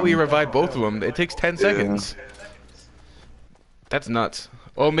know how he Wow. revived both of them. It takes 10 Yeah. seconds. That's nuts.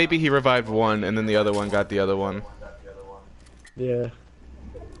 Oh, maybe he revived one and then the other one got the other one. Yeah.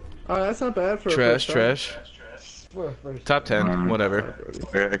 Alright, that's not bad for a Trash, first time. trash. For a first Top 10, Alright. whatever. time,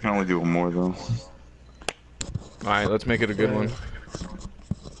 Brody. I can only do one more though. Alright, let's make it a good one.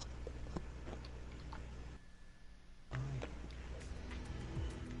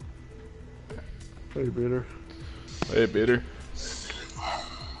 Hey, Peter. Hey, Peter.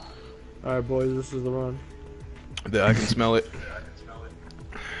 Alright, boys, this is the run. Yeah, I can smell it.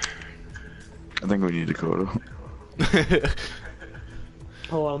 I think we need Dakota.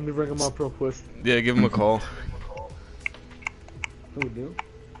 Hold on, let me bring him up real quick. Yeah, give him a call. Who do?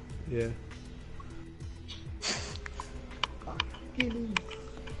 Yeah. What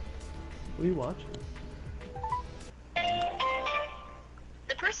are you watching?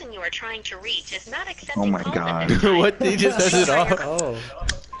 The person you are trying to reach is not accepting Oh my calls at god. this time. What? He just has it off? Oh.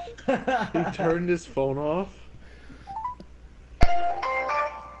 He turned his phone off?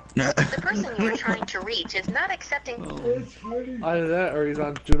 The person you are trying to reach is not accepting. Either that or he's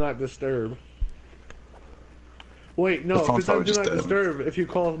on Do Not Disturb. Wait, no, The if phone's it's on probably Do just Not dead. Disturb, if you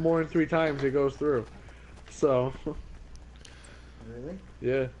call more than 3 times, it goes through. So, Really?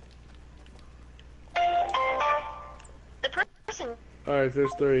 yeah. The person. Alright,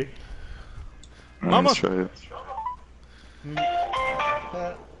 there's 3. Mama. Let's try it.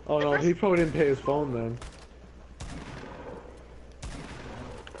 Oh no, he probably didn't pay his phone then.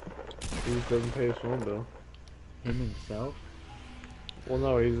 He just doesn't pay his phone bill. Him himself? Well,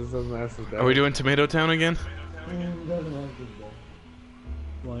 no, he just doesn't ask his dad. Are we doing Tomato Town again?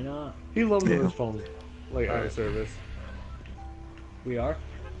 Why not? He loves Yeah. his phone, like eye service. We are?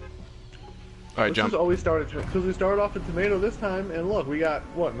 Alright, Let's jump. just always start at because we started off at tomato this time, and look, we got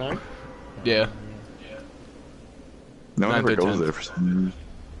what 9? Yeah. No one 9 ever to goes 10. there for some reason.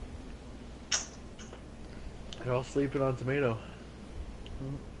 They're all sleeping on tomato.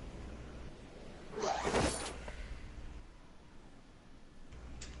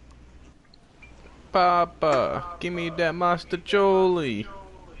 Papa, give me that Master Jolie.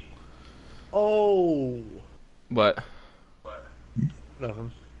 Oh, What?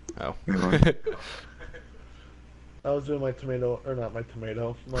 nothing. Oh. I was doing my tomato, or not my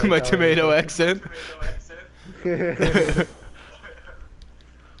tomato. My Italian tomato accent. accent.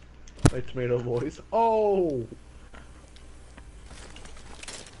 My tomato voice. Oh,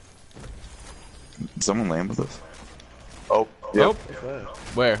 Did someone land with us? Oh, Oh, yep. what's that?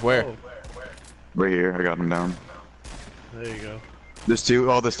 where? Oh, Right here. I got him down. there you go. There's 2.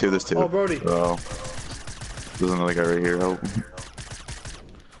 Oh, there's 2. There's 2. Oh, Brody. Oh. There's another guy right here. Oh.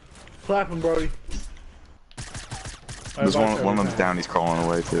 Clap him, Brody. There's Alright, one of bye, them's down. He's crawling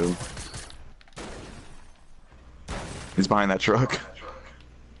away too. He's behind that truck.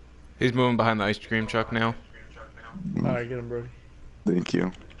 He's moving behind the ice cream truck now. Alright, get him, Brody. Thank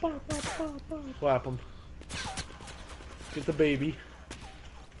you. Clap him. Get the baby.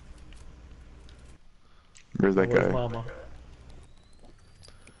 Where's that Where's guy? Mama?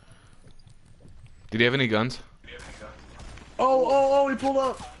 Did he have any guns? Oh, he pulled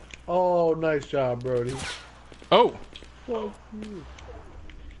up. Oh, nice job, Brody. Oh! Fuck you.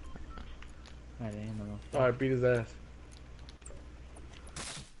 I didn't know. Alright, beat his ass.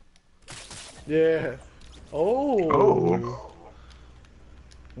 Yeah. Oh. Oh.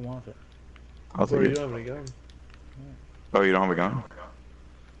 Who wants it? I'll Brody, take you it. don't have any guns. Oh, you don't have a gun?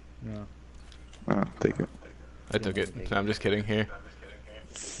 No. Oh, take it. I took it. No, I'm just kidding. Here.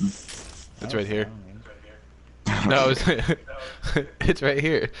 It's right here. No, it's, it's right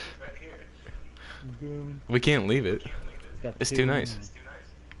here. We can't leave it. It's too nice.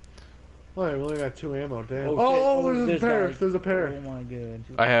 Alright, we only got 2 ammo, damn. Oh, Oh, shit. there's a pair. guys. There's a pair. Oh my god.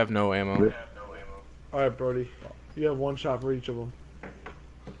 I have no ammo. Alright, Brody. You have 1 shot for each of them.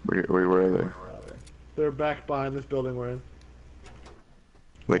 Where are they? They're back behind this building we're in.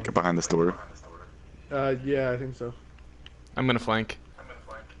 Like behind this door. Yeah, I think so. I'm gonna flank.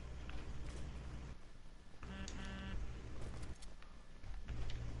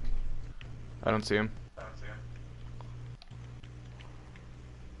 I don't see him.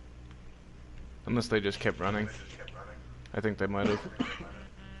 Unless they just kept running. I think they might have.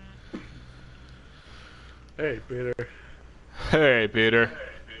 Hey, Peter. Hey, Peter.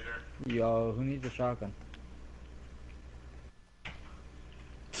 Yo, who needs a shotgun?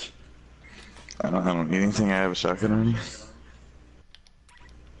 I don't need anything. I have a shotgun already.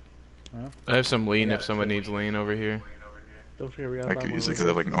 I have some lean if someone needs lean over here. Don't forget we I gotta buy could more use it because I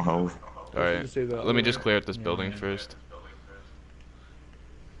have liquor. like no health. Alright, Just save that let me other just one. clear out this Yeah, building yeah. first.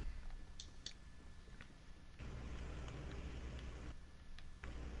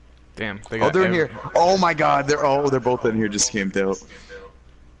 Damn, they Oh, got they're in here. Oh my God, they're both in here. Just camped out.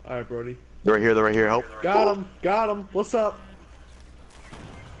 Alright, Brody. They're right here. They're right here. Help. Got him. Got him. What's up?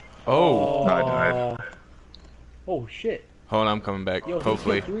 Oh, No, I died. Oh shit. hold on, I'm coming back. Yo, he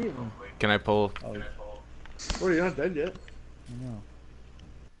Hopefully. killed 3 of them. Can I pull? Oh, Brody, you're not dead yet. no.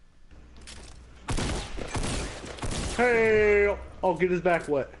 Hey! Oh, get his back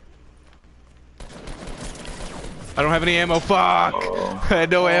wet. I don't have any ammo. Fuck! I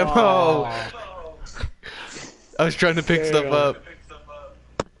had no ammo. I was trying to pick stuff Damn. up.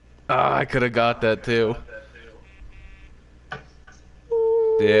 Ah, I could have got that too.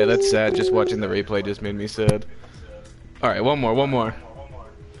 Yeah, that's sad. Just watching the replay just made me sad. Alright, one more.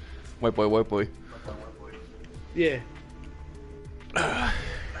 White boy, white boy. Yeah.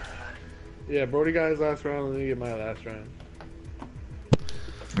 Yeah, Brody got his last round, and then you get my last round.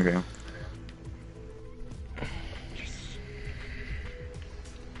 Okay.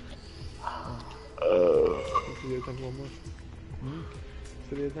 So you have time for one more?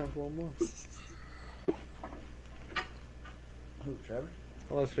 So you have time for one more? Who, Trevor?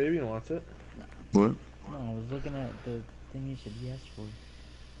 Unless Fabian wants it. What? No, I was looking at the thing you said yes for.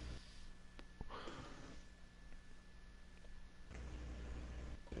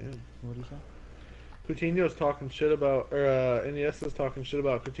 Damn. What do you say? Coutinho's talking shit about, or Iniesta's talking shit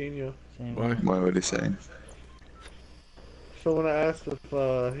about Coutinho. Same. Why? Why would he say? So when I asked if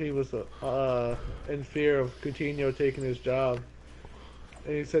he was in fear of Coutinho taking his job,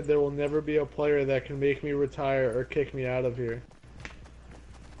 and he said there will never be a player that can make me retire or kick me out of here.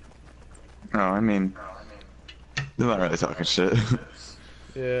 No, I mean, they're not really talking shit.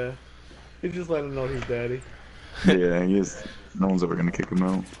 Yeah, he just let him know he's daddy. Yeah, he is. No one's ever gonna kick him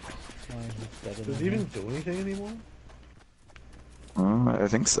out. Why he's better Does than he even him. do anything anymore? I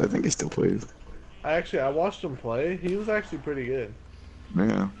think so. I think he still plays. I watched him play. He was actually pretty good.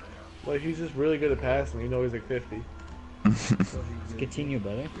 Yeah. Like he's just really good at passing. You know he's like 50. Continue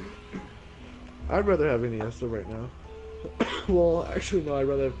better. I'd rather have Iniesta right now. Well, actually no, I'd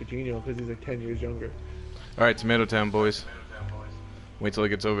rather have Coutinho because he's like 10 years younger. Alright, Tomato Town, boys. Wait till it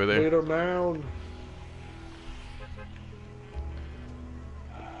gets over there. Later, Mound.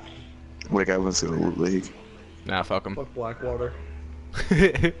 Like I was in the Loot League. Nah, fuck him. Fuck Blackwater.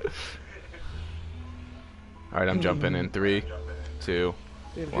 Alright, I'm jumping in 3, 2.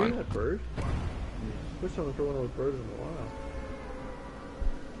 Damn, do you One. hear that bird? First time I've heard one of those birds in a while.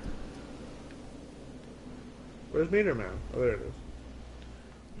 Where's Meter Man? Oh, there it is.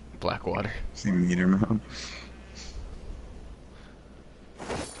 Blackwater. See meter man.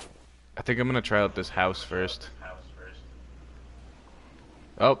 I think I'm gonna try out this house first.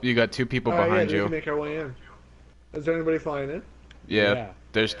 Oh, you got 2 people Alright, behind yeah, we you. can make our way in. Is there anybody flying in? Yeah, Yeah.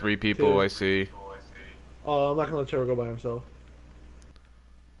 there's 3 people 2. I see. Oh, I'm not gonna let Trevor go by himself.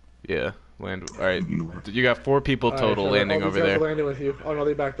 Yeah, land. Alright, you got 4 people Alright, total Trevor, landing all over these guys are there. landing with you. Oh no,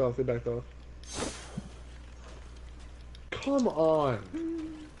 they backed off. They backed off. Come on.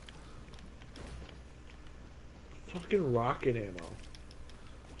 Fucking rocket ammo.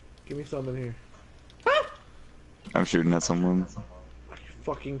 Give me some in here. I'm shooting at someone. Are you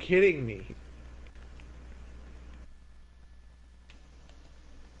fucking kidding me?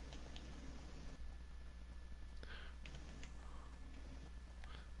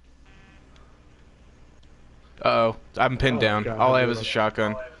 Uh-oh, I'm pinned Oh, down. God, All I I have do is a it.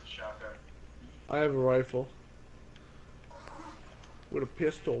 shotgun. I have a rifle. With a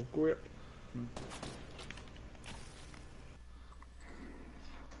pistol grip.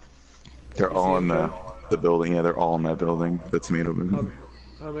 They're You all see in them, the building. Yeah, they're all in that building. The tomato building.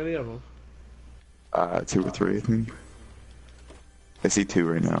 How many of them? 2 or 3, I think. I see 2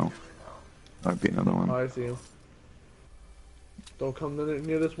 right now. Might be another Oh, one. I see him. Don't come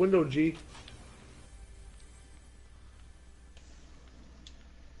near this window, G.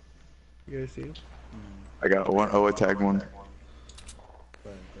 You guys see him? I got one. Oh, I tagged one.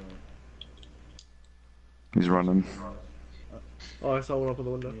 He's running. Oh, I saw one up in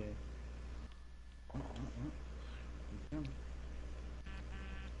the window.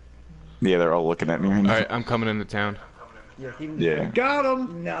 Yeah, they're all looking at me right now. Alright, I'm coming into town. Yeah. Got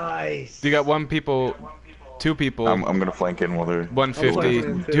him! Nice. You got 1 people, 2 people, I'm gonna flank in while they're. 150. I'm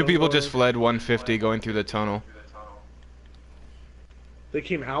flanking 2 people too. just fled, 150 going through the tunnel. They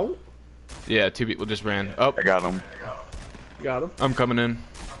came out? Yeah, 2 people just ran. Oh, I got him. Got him. I'm coming in.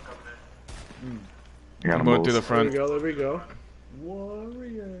 I got I'm them going through the both. There we front. go, there we go.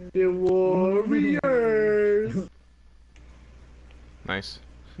 Warrior. The Warriors! Nice.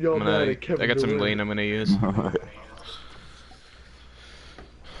 Yo, I'm man, gonna. Kevin I got some Durant. lane I'm gonna use. Young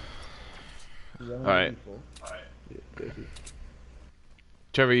Alright. people. Yeah, baby.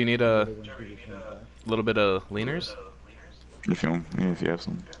 Trevor, you need a Everyone who just went back. little bit of leaners. if you have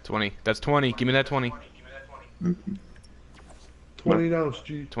some. 20. That's 20. Give me that 20. Mhm. 20 ounce,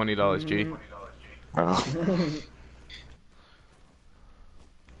 G. $20, G. Oh.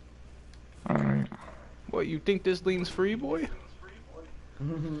 All right. What, you think this lean's free, boy?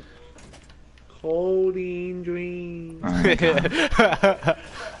 Codeine dreams.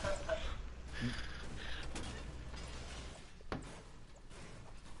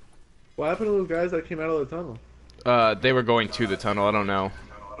 What happened to those guys that came out of the tunnel? They were going to the tunnel. I don't know.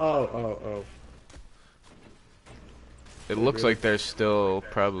 Oh. It looks like they're still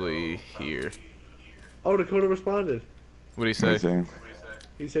probably here. Oh, Dakota responded. What do you What do say? you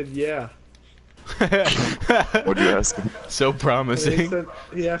He said, yeah. think? What'd you ask him? So And he, promising. said,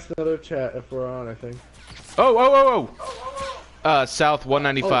 he asked another chat if we're on, I think. Oh. South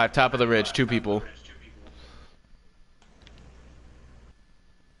 195, top of the ridge. 2 people.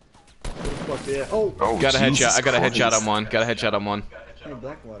 Fuck yeah. Oh, Oh, Got a headshot. Jesus I got a headshot Christ. on one. Got a headshot on one. Hey,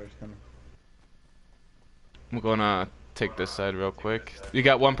 Blackwater's coming. I'm gonna take this side real quick. You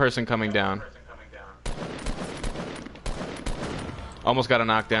got one person coming down. Almost got a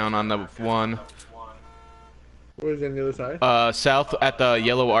knockdown on the one. where's he on the other side? South at the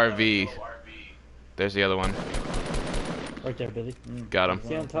yellow RV. There's the other one. Right there, Billy. Got him.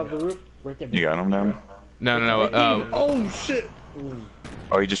 See on top of the roof? Right there. You got him down? No. Oh, shit.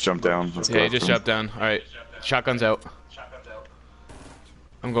 Oh, he just jumped down. Let's Yeah, go he just after him. jumped down. All right, shotgun's out.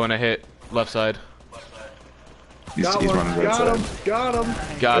 I'm going to hit left side. He's Got running one. right Got him. side. Got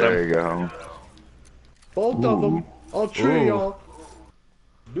him. Got There him. you go. Both of them. All three of Ooh. y'all.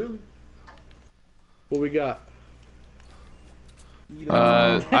 Billy. What we got?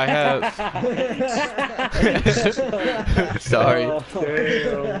 I have. Sorry.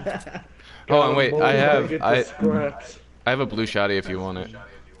 Damn. Hold on, wait. Both I gotta have. get the I scraps. have a blue shotty if you want it. Yeah,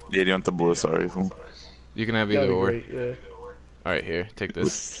 you don't have to blow this rifle. You can have That'd either be or. great, yeah. All right, here. Take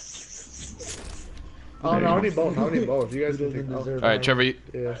this. Oh, no, I need both. I need both. You guys can take Doesn't both. All right, Trevor.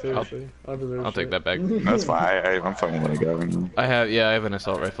 Yeah, seriously. I'll take that back. That's fine. I'm fine with what I got right now. I have. Yeah, I have an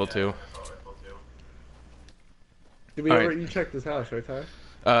assault rifle too. Did we All ever? right. You checked this house, right,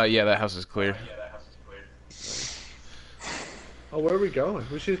 Ty? Yeah, that house is clear. Oh, where are we going?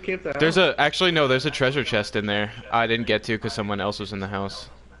 We should camp the house. There's a. Actually, no. There's a treasure chest in there. I didn't get to because someone else was in the house.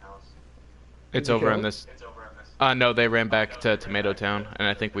 It's you over kill on him? this. No, they ran back to Tomato Town, and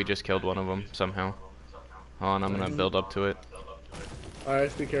I think we just killed one of them somehow. Hold on, I'm gonna build up to it. Alright,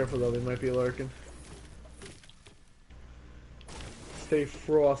 just be careful though. They might be lurking. Stay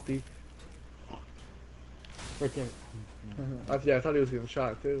frosty. Right there. Yeah, I thought he was getting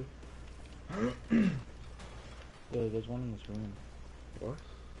shot too. There's one in this room. What?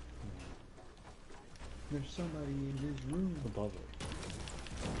 There's somebody in this room. Above it.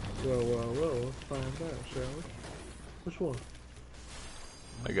 Well, let's find out, shall we? Which one?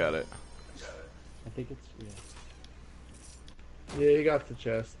 I got it. I think it's, yeah. Yeah, he got the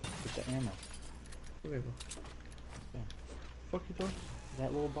chest. It's the ammo. Wait a minute. Yeah. Fuck you talking?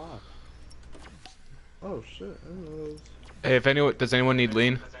 That little box. Oh shit! I didn't know those. Hey, if anyone does anyone need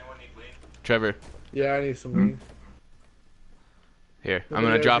lean? Trevor, Yeah, I need some lean. here. Does I'm gonna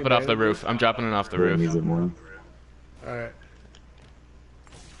anybody drop have it off the bandages? roof. I'm dropping it off the Who roof. needs it more? Alright.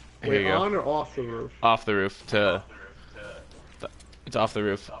 Here Wait, you go. on or off the roof? Off the roof to. It's off the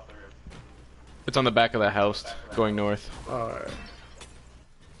roof. It's on the back of the house, going north. Alright.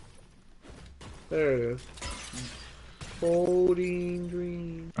 There it is. Folding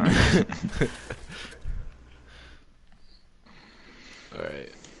dream.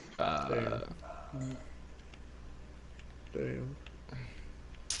 Alright. Damn.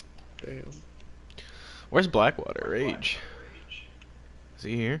 Where's Blackwater? Rage. Is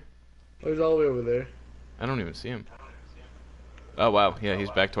he here? Oh, he's all the way over there. I don't even see him. Oh wow, yeah,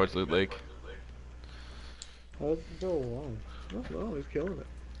 he's back towards Loot Lake. How's it go along? No, he's killing it.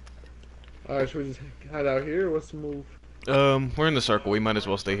 Alright, should we just head out here? What's the move? We're in the circle. We might as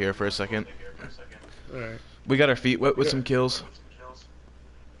well stay here for a second. Alright. We got our feet wet with Yeah. some kills.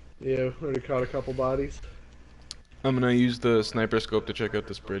 Yeah, we already caught a couple bodies. I'm gonna use the sniper scope to check out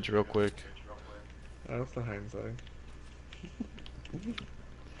this bridge real quick. That's the hindsight.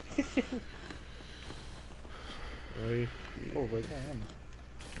 Right. Oh, right there, ammo.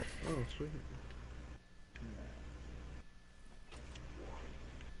 Oh, sweet.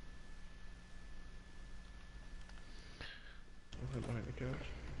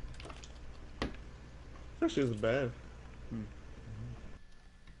 Actually, isn't bad.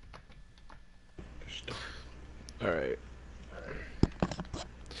 Alright.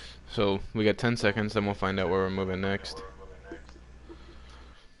 So, we got 10 seconds, then we'll find out where we're moving next.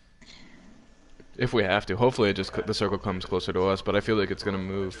 If we have to. Hopefully it just the circle comes closer to us, but I feel like it's gonna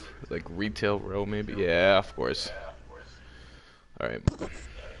move. Like retail row maybe? Yeah, of course. Alright.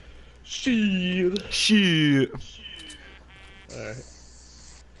 Shit. Shit. Alright.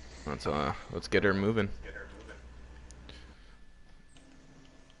 Let's get her moving.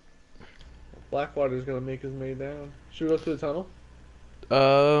 Blackwater's gonna make his way down. Should we go through the tunnel?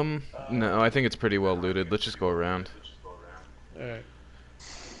 No, I think it's pretty well looted. Let's just go around. Alright.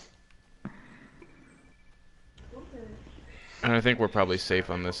 And I think we're probably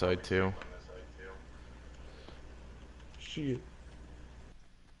safe on this side too. Shit.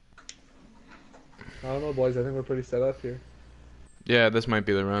 I don't know, boys. I think we're pretty set up here. Yeah, this might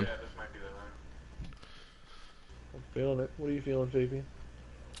be the run. I'm feeling it. What are you feeling, Fabian?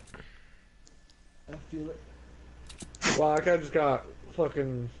 I feel it. Wow, that guy just got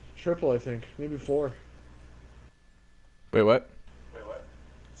fucking triple, I think. Maybe 4. Wait, what?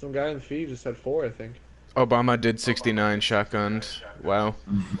 Some guy in the feed just had 4, I think. Obama did 69 shotguns. Wow.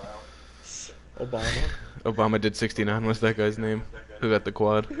 Obama. Obama did 69 was that guy's name. Who got the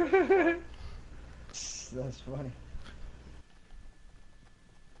quad? That's funny.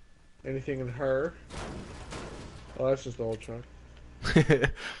 Anything in her? Oh, that's just the old truck.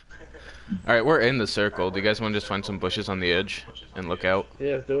 Alright, we're in the circle. Do you guys want to just find some bushes on the edge and look out?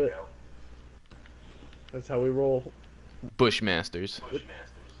 Yeah, let's do it. That's how we roll. Bushmasters.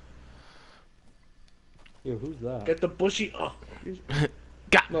 Yo, who's that? Get the bushy. Oh.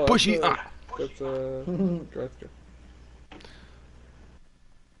 Got No, bushy. That's Gretzky.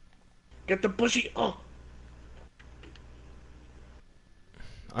 Get the bushy. Oh.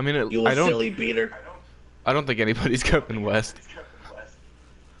 I mean, You I don't. silly beater. I don't think anybody's coming west.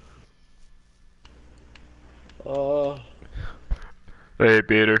 Hey,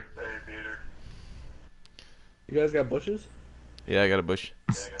 Peter. You guys got bushes? Yeah, I got a bush.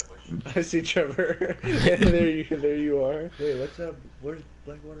 I see Trevor. there you are. Wait, what's up? Where's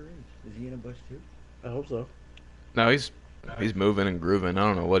Blackwater Ridge? Is he in a bush too? I hope so. No, he's moving and grooving. I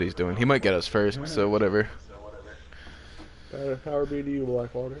don't know what he's doing. He might get us first, so whatever. Power be to you,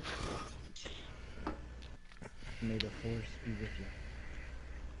 Blackwater. May the force be with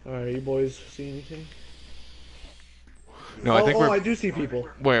you. Alright, you boys see anything? No, I think we're. I do see people.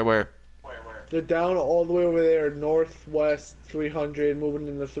 Where? They're down all the way over there, northwest 300, moving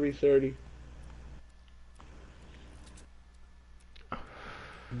into 330. Nice,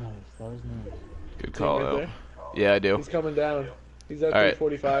 that was nice. Good See him call right out. there? Yeah, I do. He's coming down. He's at All right.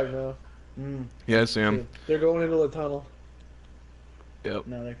 345 now. Yeah, I see him. They're going into the tunnel. Yep.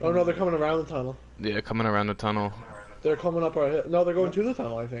 No, they're Oh no, they're coming around the tunnel. Yeah, coming around the tunnel. They're coming up our hill. No, they're going to the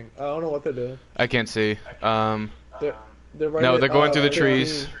tunnel, I think. I don't know what they're doing. I can't see. They're right No, at- they're going through the 15.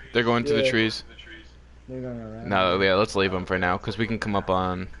 trees. They're going through the Yeah. trees. They're going around. No, yeah, let's leave them for now, because we can come up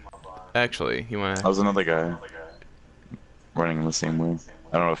on... Actually, you That wanna... was another guy running in the same way.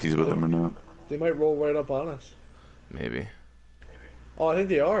 I don't know if he's with him or not. They might roll right up on us. Maybe. Oh, I think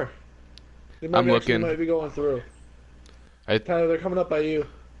they are. They might I'm be actually looking. might be going through. I- Tyler, they're coming up by you.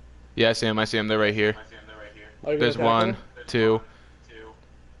 Yeah, I see them. They're right here. Are you gonna There's attack one, them? 2.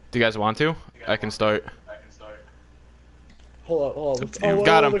 Do you guys want to? I can start. Hold on. Up to you.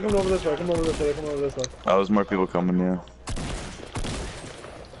 Got 'em. They're coming over this way. They're coming over this way. Oh, there's more people coming, yeah.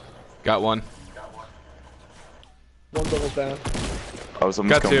 Got one. One doubles down. Oh,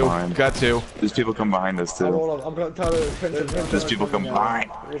 someone's Got coming 2. behind. Got 2. There's people come behind us, Oh, too. hold on. I'm going Tyler. There's people come behind.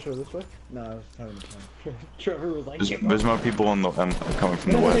 Which way? This way? No, I was talking to him. Trevor was like, There's more people on the coming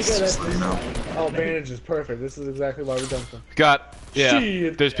from the west, just so you know. Oh, bandage is perfect. This is exactly why we dumped them. Got... Yeah.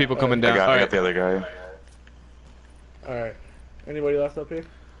 Shit. There's people coming I down. got Alright. the other guy. Alright. Anybody left up here?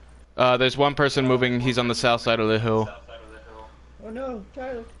 There's one person moving. He's on the south side of the hill. Oh no,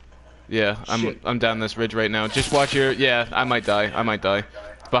 Tyler. Yeah, Shit. I'm down this ridge right now. Just watch your... Yeah, I might die.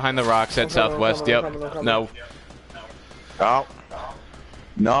 Behind the rocks at I'm coming, southwest. I'm coming. No. Oh.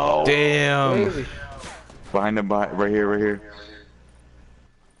 No. Damn. Where is he? Behind him, right here.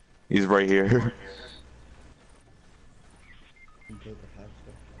 He's right here.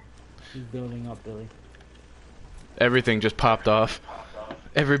 he's building up, Billy. Everything just popped off.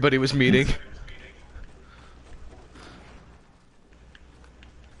 Everybody was meeting.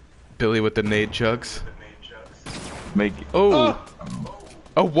 Billy with the nade chugs. Make. Oh.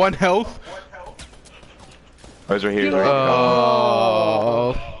 Oh, 1 health. Oh, he's right here. He's right here.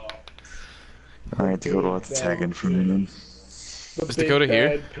 Oh. Alright, Dakota, let's tag in for a minute. The Is big Dakota here?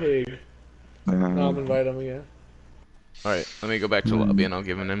 bad pig. I'll invite him again. Alright, let me go back to lobby and I'll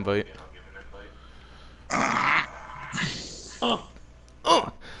give an invite. Oh!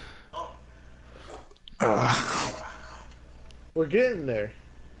 We're getting there.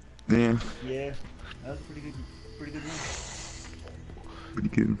 Yeah, Yeah, that was a pretty good run. pretty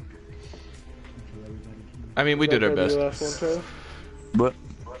good. Until everybody came. I mean, we did our best. Your last one, Trevor? But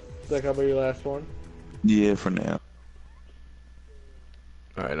Is that gonna be your last one? yeah, for now.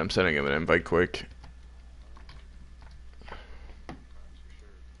 Alright, I'm sending him an invite quick.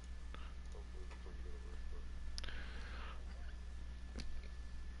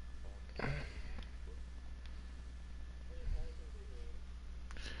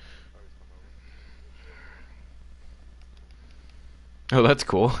 Oh, that's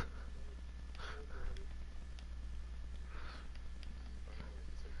cool.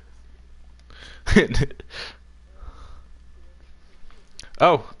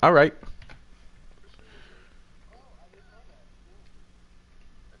 Oh, alright.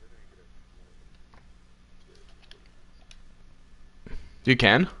 You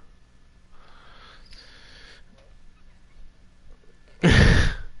can?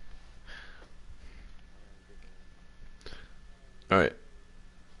 Alright.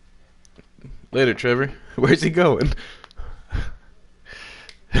 Later, Trevor. Where's he going?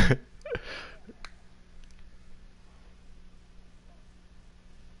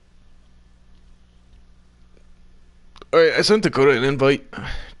 Alright, I sent Dakota an invite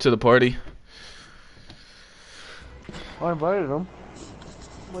to the party. I invited him.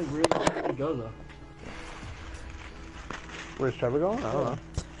 Like, really? Where'd he go, though? Where's Trevor going? I don't know.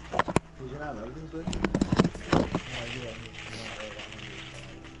 Was it not loading, but?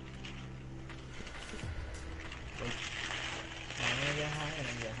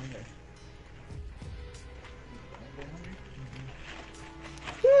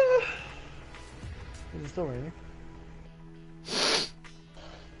 Is it still raining? I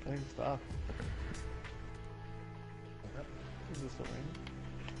think it stopped. Is it still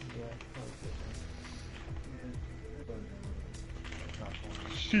raining?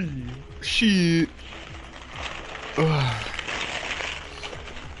 Shit. Alright,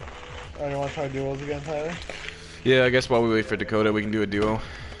 you wanna try duos again, Tyler? Yeah, I guess while we wait for Dakota, we can do a duo.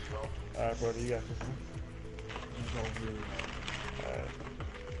 Alright, Brody, you got this one. Alright.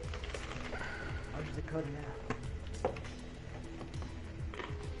 How's Dakota now?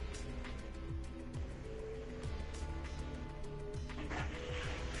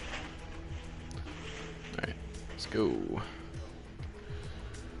 Alright, let's go.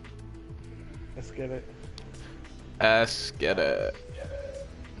 Let's get it. Let's get it.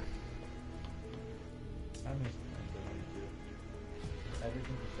 I miss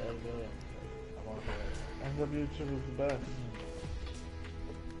everything you said, really. I want to MW2 is the best.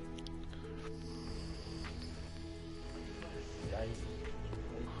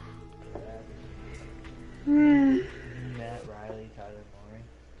 Matt Riley, Tyler Maury.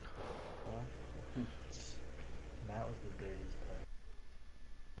 Matt was the dirtiest player.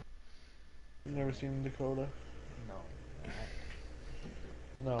 You've never seen Dakota? No. Matt,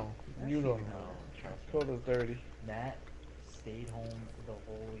 No, you don't know. trust me. Dakota's dirty. Matt stayed home the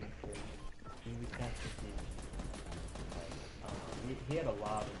whole week. He was consistent. He had a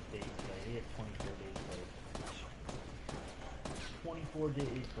lot of days played. He had 24 days played. 24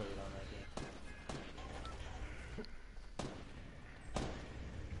 days played on that game.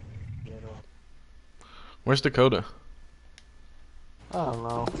 Where's Dakota? I don't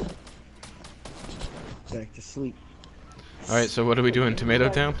know. Back to sleep. Alright, so what are we doing? Tomato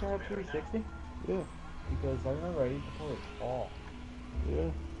Town? 360? Yeah, Because I remember I used to play all. yeah.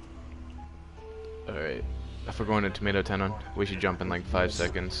 Alright. If we're going to Tomato Town, we should jump in like 5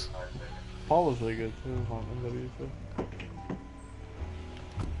 seconds. Paul was really good too on MW2.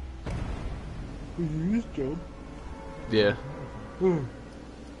 Who's Joe? Yeah.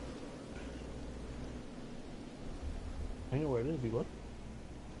 I know where it is, he what?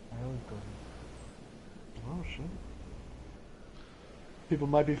 I always go. Oh shit. People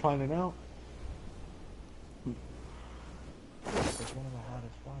might be finding out. It's one of the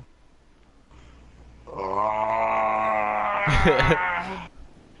hottest spots.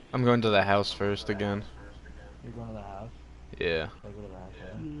 I'm going to the house first again. You're going to the house? Yeah. Should I go to the house,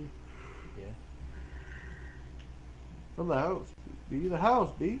 yeah? Yeah. From the house. Be the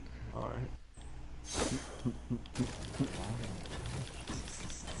house, B. Alright.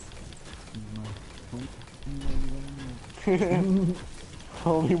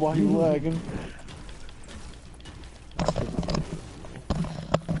 Tell me why you lagging.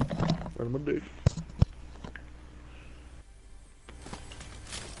 Where's my dick?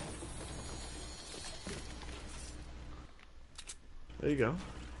 There you go.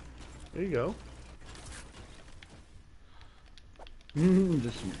 There you go.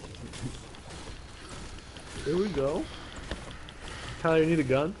 Just There we go. Tyler, you need a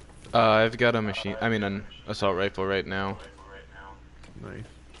gun? I've got a an assault rifle right now. Nice.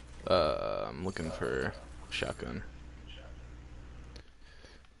 I'm looking for shotgun.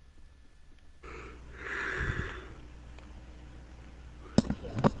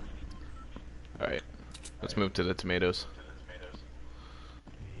 Alright, let's move to the tomatoes.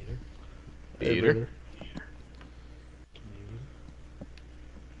 Beater.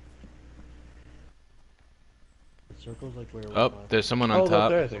 circles like where? Oh, there's someone on Oh, top. up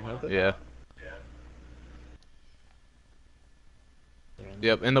there, I think. Up there. Yeah.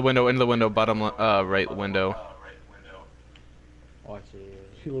 Yep, in the window, bottom right window. Oh, I see.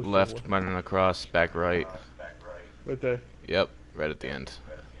 He looks Left, somewhere. running across, back right. Right there. Yep, right at the end.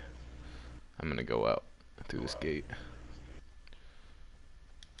 I'm gonna go out through this gate.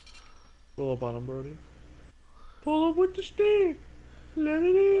 Pull up on him, Brody. Pull up with the stick. Let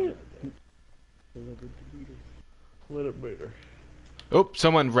it in. Let it beater. Oh,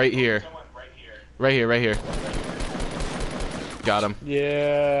 someone right here. Right here. Got him.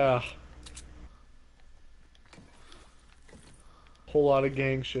 Yeah. Whole lot of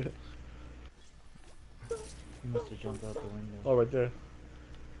gang shit. He must have jumped out the window. Oh, right there.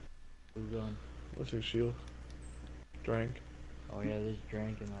 Blue gun. What's your shield? Drank. Oh yeah, there's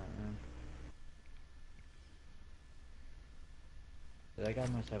drank in that room. That guy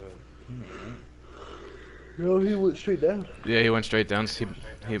must have a teammate, right? No, he went straight down. Yeah, he went straight down.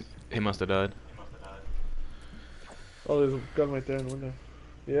 He must have died. Oh, there's a gun right there in the window.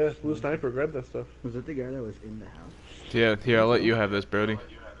 Yeah, blue sniper, grab that stuff. Was that the guy that was in the house? Yeah, here, I'll let you have this, Brody.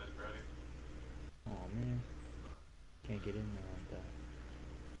 Oh man, can't get in there like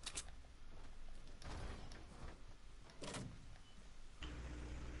that.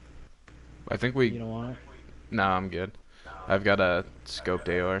 I think You we... don't want it? Nah, I'm good. I've got a scoped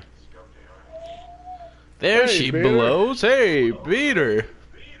AR. There Hey, she beater. blows. Hey, beater.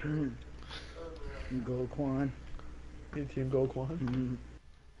 Go Quan. Hey, Team Gold Quan.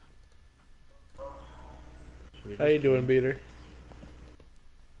 Mhm. How you doing, beater?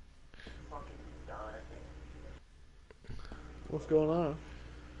 What's going on?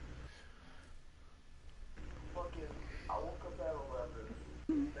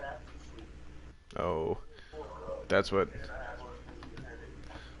 Oh, that's what...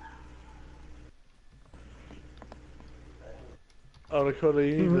 Oh, Dakota,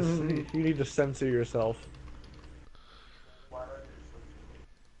 you need to censor yourself.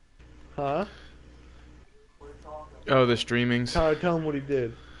 Huh? Oh, the streamings. Tyler, tell him what he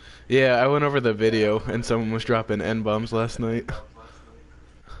did. Yeah, I went over the video, and someone was dropping N-bombs last night.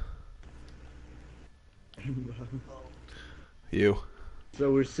 You.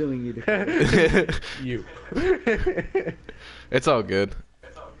 So we're suing you. To You. It's all good.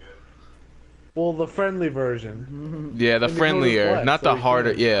 Well, the friendly version. Yeah, the And Dakota's friendlier, black, not so the he harder.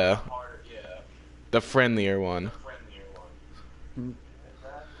 can't. Yeah, the friendlier one.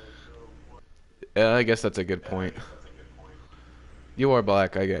 Yeah, I guess that's a good point. You are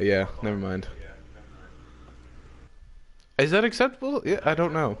black, I guess. Yeah, never mind. Is that acceptable? Yeah, I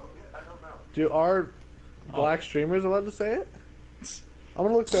don't know. Are black streamers allowed to say it? I'm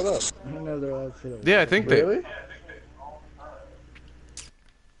gonna look that up. I don't know they're allowed to say that. Yeah, I think they. Really?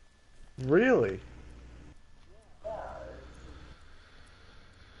 Really?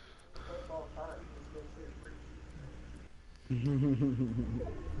 Yeah,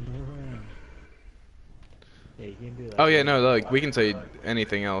 you can do that. Oh yeah, no, like we can say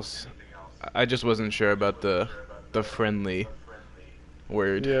anything else. I just wasn't sure about the friendly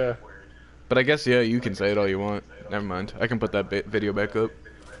word. Yeah. But I guess yeah, you can say it all you want. Never mind. I can put that video back up.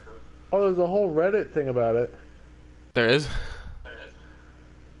 Oh, there's a whole Reddit thing about it. There is.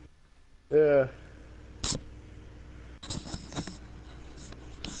 Yeah.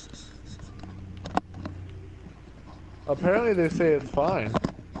 Apparently they say it's fine.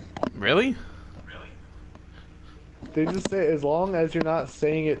 Really? They just say as long as you're not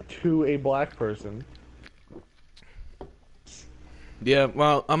saying it to a black person. Yeah.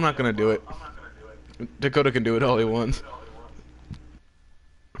 Well, I'm not gonna do it. Dakota can do it all he wants.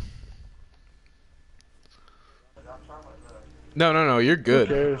 No, you're good.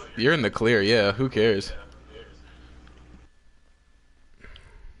 cares? You're in the clear, yeah, who cares?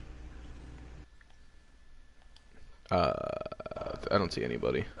 I don't see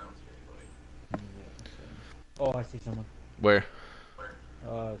anybody. Oh, I see someone. Where?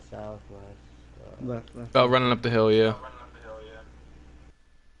 Southwest. Left. Oh, running up the hill, yeah.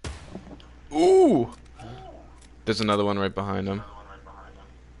 Ooh! There's another one right behind him.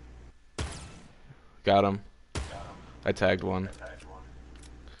 Got him. I tagged one.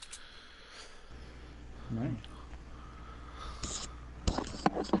 Nice.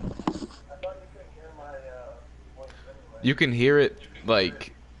 You can hear it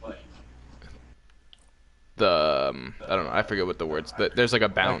like the I don't know. I forget what the words. There's like a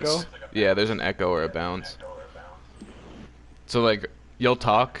bounce. Echo? Yeah, there's an echo or a bounce. So like you'll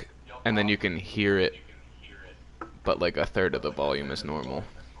talk, and then you can hear it, but like a third of the volume is normal.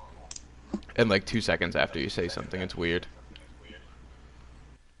 And like 2 seconds after you say something, it's weird.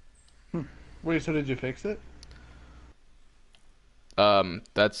 Wait, so did you fix it?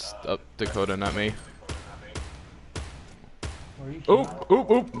 That's Dakota, not me. Where are you Oh, shooting? oh,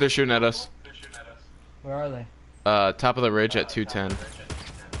 oh! They're shooting at us. Where are they? Top of the ridge at 210.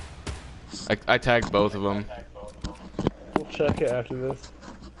 I tagged both of them. We'll check it after this.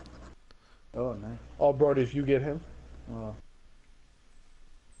 Oh, nice. Oh, Brody, if you get him. Oh,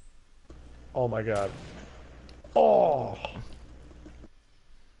 Oh my god. Oh!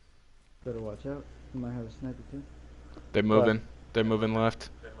 better watch out. You might have a sniper too. They're moving. They're moving left.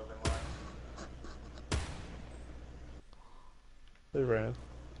 They ran.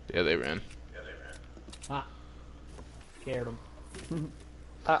 Yeah, they ran. Ah. Scared them.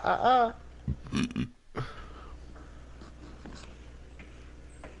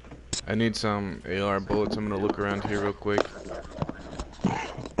 I need some AR bullets. I'm gonna look around here real quick.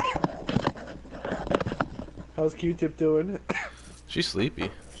 How's Q-Tip doing? She's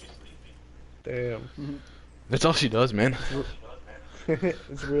sleepy. Damn. That's all she does, man.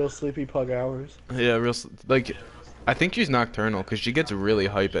 It's real sleepy pug hours. Yeah, like, I think she's nocturnal because she gets really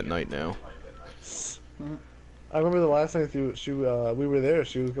hype at night now. I remember the last time we were there,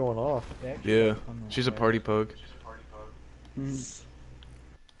 she was going off. Yeah, she's a party pug.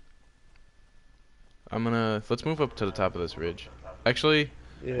 Let's move up to the top of this ridge. Actually,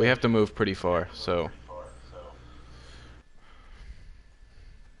 Yeah. we have to move pretty far, so.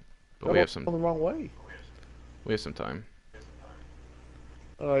 But we have on the wrong way. We have some time.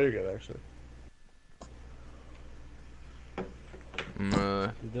 Oh, you're good, actually.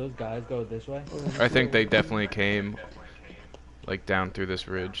 Did those guys go this way? I think they definitely came, like, down through this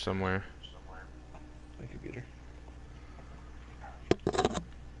ridge somewhere. My computer.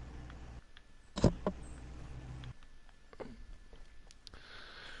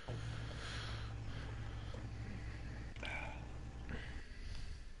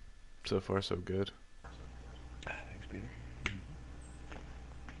 So far, so good. Thanks, Peter.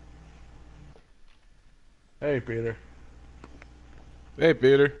 Hey, Peter. Hey,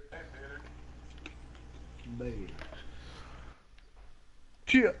 Peter. Baby.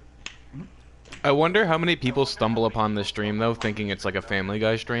 Chia. I wonder how many people stumble upon this stream, though, thinking it's like a Family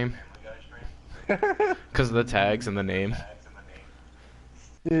Guy stream. Because of the tags and the name.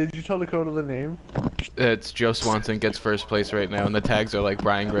 Did you tell Dakota the name? It's Joe Swanson gets first place right now, and the tags are like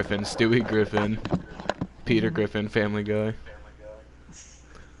Brian Griffin, Stewie Griffin, Peter Griffin, Family Guy.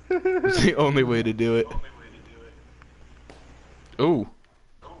 It's the only way to do it. Ooh.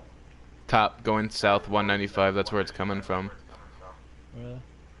 Top, going south 195, that's where it's coming from. Really?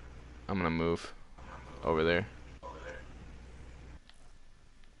 I'm gonna move over there.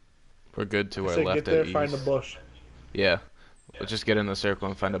 We're good to our Say, left get there, at find the east. bush. Yeah. Let's just get in the circle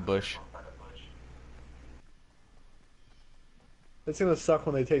and find a bush. It's gonna suck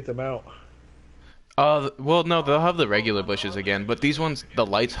when they take them out. Well, no, they'll have the regular bushes again, but these ones, the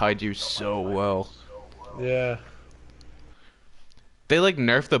lights hide you so well. Yeah. They, like,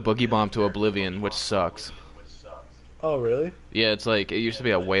 nerfed the boogie bomb to oblivion, which sucks. Oh, really? Yeah, it's like, it used to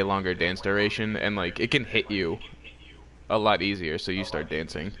be a way longer dance duration, and, like, it can hit you a lot easier, so you start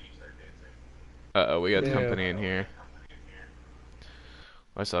dancing. Uh-oh, we got Yeah. company in here.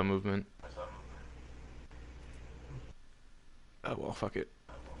 I saw movement. Oh, well, fuck it.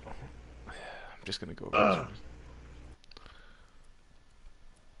 I'm just gonna go over this one.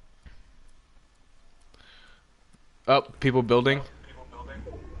 Oh, people building.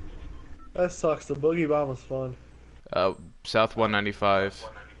 That sucks. The boogie bomb was fun. South 195.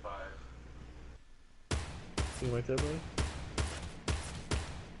 See my dead buddy?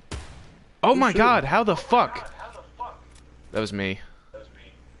 Oh my shooting? god, how the fuck? That was me.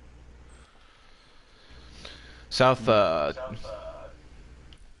 South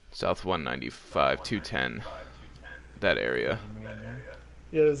 195, 210. That area.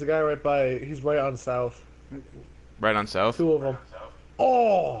 Yeah, there's a guy right by. He's right on south. Right on south? Two of them.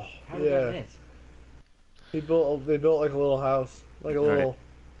 Oh, How did that yeah. miss? They built like a little house, like a Alright. little.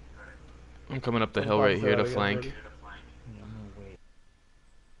 I'm coming up the hill right here to flank. Yeah, I'm gonna wait.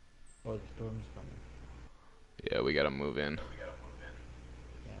 Oh, the storm's coming. Yeah, we gotta move in.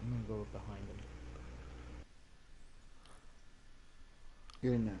 Yeah, I'm gonna go behind him.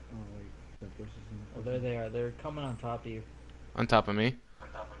 You're in that. Oh, wait. The bush is in Oh, there they are. They're coming on top of you. On top of me.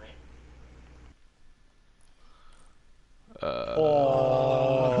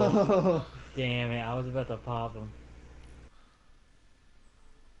 Oh. Damn it! I was about to pop them.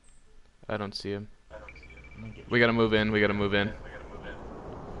 I don't see him. I'm gonna get We gotta move in. We gotta move in.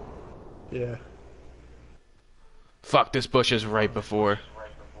 Yeah. Fuck, this bush is right before.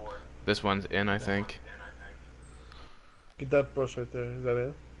 This one's in, I think. Get that bush right there. Is that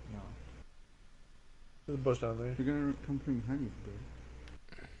it? No. There's a bush down there. They're gonna come from behind you,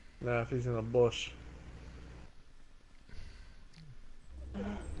 bro. Nah, if he's in a bush.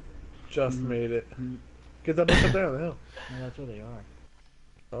 Just made it. Get that bush up there on the hill. No, that's where they are.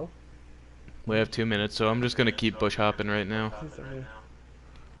 Oh? We have 2 minutes, so I'm just gonna keep bush hopping right now. He's right here.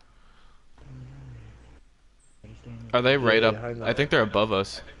 They're staying in- Are they right Yeah, up? I know. I think they're above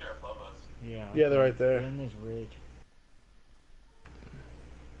us. Yeah. Yeah, they're right there. They're in this ridge.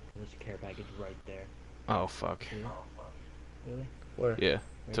 There's a care package right there. Oh fuck. See it? Really? Where? Yeah,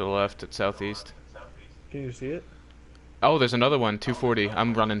 to the left, at southeast. Can you see it? Oh, there's another one, 240.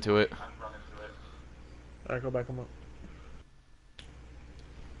 I'm running to it. Alright, go back him up.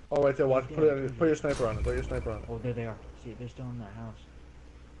 Oh, right there. Watch. Put it. Put your sniper on it. Put your sniper on it. Oh, there they are. See, they're still in that house.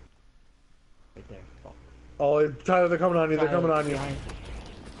 Right there. Oh. Oh, Tyler, they're coming on you. They're Tyler, coming on you. behind-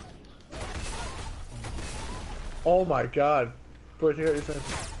 Oh my God. Bro, take out your sniper.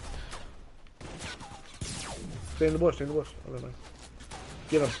 Stay in the bush. Stay in the bush. Oh, never mind.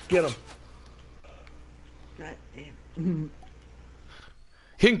 Get him. Get him. God damn.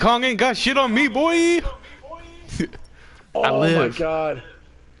 King Kong ain't got shit on me, boy. Oh my live. God.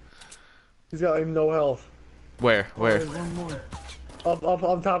 He's got like no health. Where? Where? There's one more. Up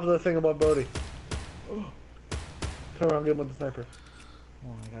on top of the thing above Brody. Turn around, get him with the sniper. Oh,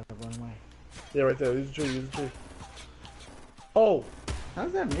 I gotta run away. Yeah, right there. Use the tree. Use the tree. Oh.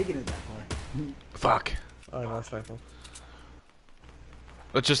 How's that making it that far? Fuck. I know, sniper.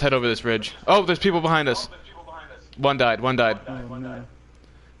 Let's just head over this ridge. Oh, there's people behind us. One died. One died. Oh no.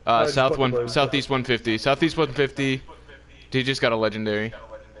 Alright, just South put the one. birds. Southeast 150. Southeast 150. He just got a legendary.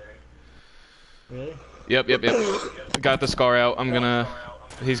 Really? Yep. Got the scar out. I'm gonna.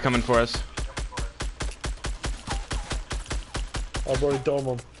 He's coming for us. Oh, Brody, dome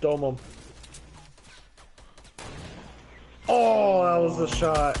him. Dome him. Oh, that was the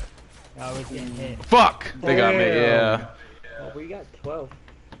shot. I was getting hit. Fuck! They got me. Damn. Yeah. Oh, we got 12.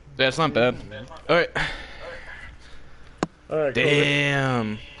 That's not bad. All right. Alright, cool.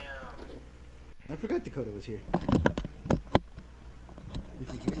 Damn. I forgot Dakota was here.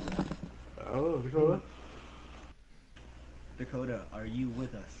 Is he here? Oh, Dakota. Dakota, are you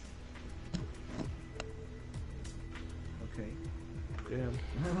with us? Okay.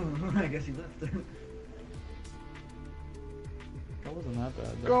 Damn. I guess he left. That wasn't that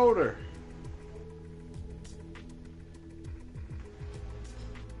bad. though. Goater.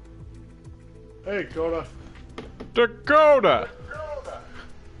 Hey, Coda. Dakota.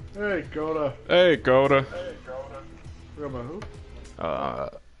 Hey, Coda. Hey, Coda. Forgot about who?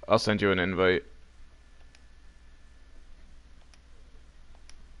 I'll send you an invite.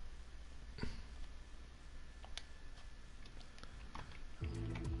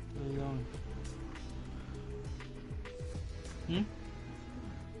 Where are you going? Hmm?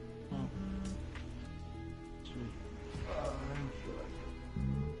 Oh. Sweet.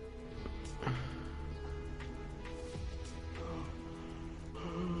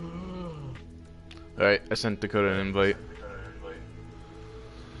 Alright, I sent Dakota an invite.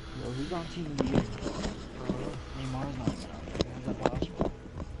 Yo, who's on Team B? Neymar's not there. How's that possible?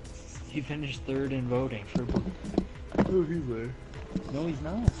 He finished third in voting for. Oh, he's there. No, he's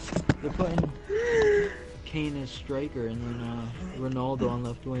not. They're putting Kane as striker and then Ronaldo on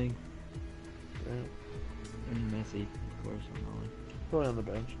left wing. Damn. And Messi, of course, on the line. Probably on the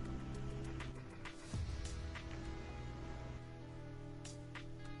bench.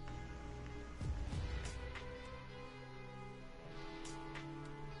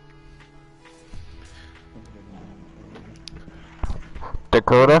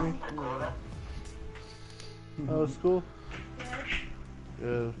 Dakota? How was school?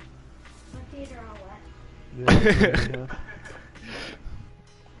 Yeah. My feet are all wet. Yeah.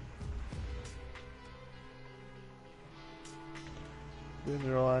 Then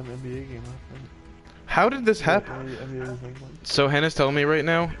they're all on NBA game last night. How did this happen? NBA was like, So Hannah's telling me right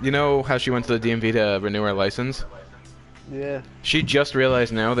now, you know how she went to the DMV to renew her license? yeah. She just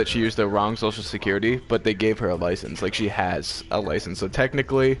realized now that she used the wrong social security, but they gave her a license. Like, she has a license. So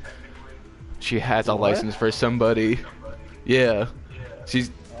technically, she has a What? license for somebody. Yeah.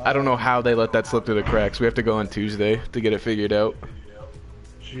 I don't know how they let that slip through the cracks. We have to go on Tuesday to get it figured out.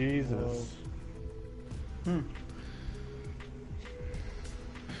 Jesus.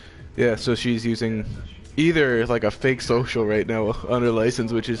 Yeah, so she's using either like a fake social right now on her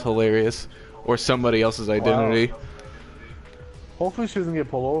license, which is hilarious, or somebody else's identity. Hopefully she doesn't get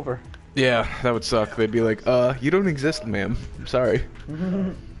pulled over. Yeah, that would suck. They'd be like, you don't exist, ma'am. I'm sorry.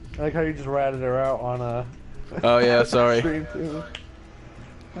 I like how you just ratted her out on a Oh yeah, sorry. stream too.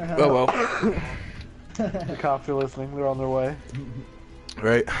 Oh well. The cops are listening. They're on their way.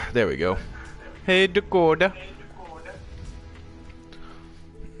 Right, there we go. Hey, Dakota.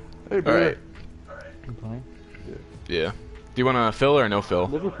 Hey, All brother. right. You playing? Yeah. Do you want to fill or no fill?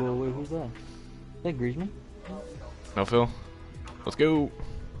 Liverpool, wait, who's that? Is that Griezmann? No fill. Let's go.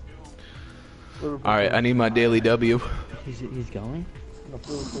 Liverpool All right, I fans- need my daily W. He's going? No,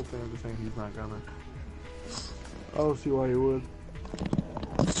 Liverpool fans are saying he's not gonna. I don't see why he would.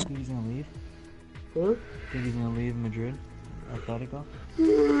 Think he's gonna leave? Huh? Think he's gonna leave Madrid? Atletico?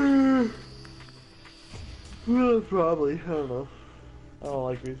 Well, probably. I don't know. I don't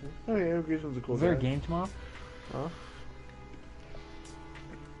like Griezmann. Oh yeah, Griezmann's a cool Is there a guy. game tomorrow? Huh?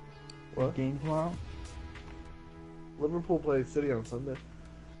 A What? game tomorrow? Liverpool plays City on Sunday.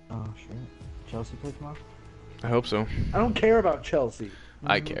 Oh, shit. Chelsea play tomorrow? I hope so. I don't care about Chelsea.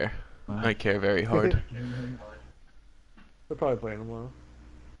 I care. Wow. I care very hard. They're probably playing tomorrow.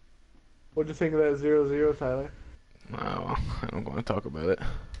 What'd you think of that 0-0, Tyler? Wow, I don't want to talk about it.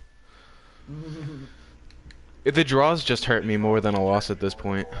 The draws just hurt me more than a loss at this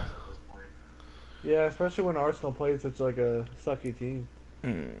point. Yeah, especially when Arsenal plays such like a sucky team.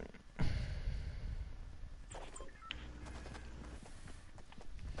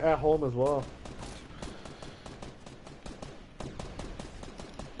 At home as well.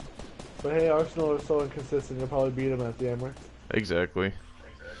 But hey, Arsenal are so inconsistent, you'll probably beat them at the Emirates. Exactly.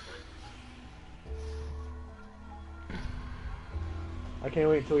 I can't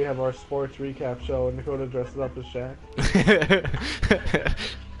wait until we have our sports recap show and Dakota dresses up as Shaq.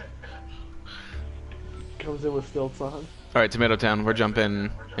 Comes in with stilts on. Alright, Tomato Town, we're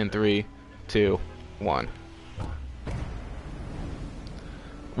jumping in 3, 2, 1.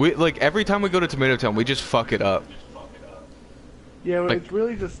 We, like, every time we go to Tomato Town, we just fuck it up. Yeah, but Like- it's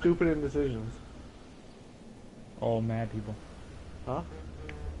really just stupid indecisions. All mad people. Huh?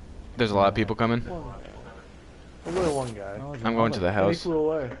 There's a lot of people coming. One. There's only one guy. No, there's I'm going to another. the And he house. flew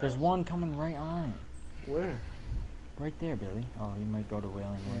away. There's one coming right on it. Where? Right there, Billy. Oh, he might go to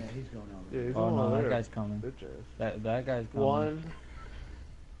Wailing Yeah, Woods. he's going over. Yeah, he's Oh on no, over that there. guy's coming. Bitch ass. That guy's coming. One.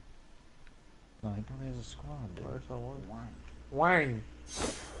 No, he probably has a squad, dude. I saw one. One. Wang.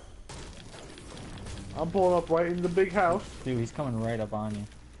 I'm pulling up right in the big house. Dude, he's coming right up on you.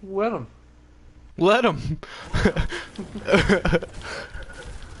 Let him. Let him!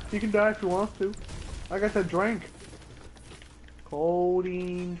 He can die if he wants to. I got that drink.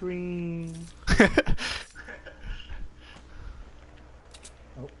 Codeine dream.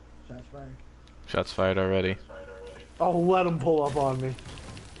 Shots fired. Shots fired already. Oh, let him pull up on me.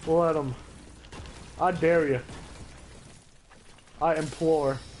 Let him. I dare you. I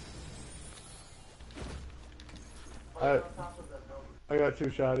implore. I got two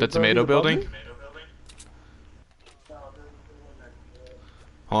shots. The tomato building?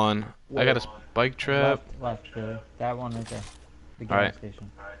 Hold on. I got a spike trap. Left, Billy. That one right there. The gas Alright.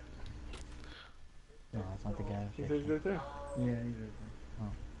 station. No, that's not the gas He says station. he's right there. Yeah, he's right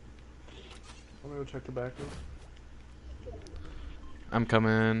I'm gonna go check the back room. I'm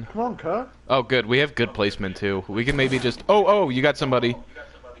coming. Come on, cut. Oh, good. We have good placement, too. We can maybe just... Oh, you got somebody.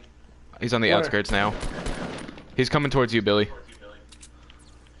 He's on the Where? outskirts now. He's coming towards you, Billy.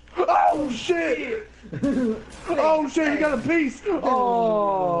 Oh shit! Oh shit! He got a piece.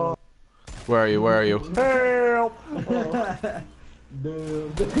 Oh Where are you? Where are you? help! there.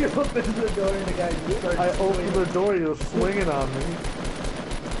 Dude, he opens the door and the guy just starts I opened swinging. the door. He was swinging on me.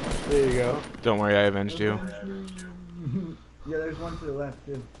 There you go. Don't worry, I avenged you. Yeah, there's one to the left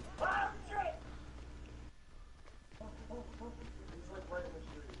too.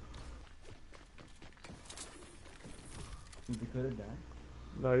 Think he could have died?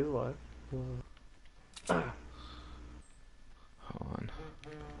 No, he's alive. Hold on.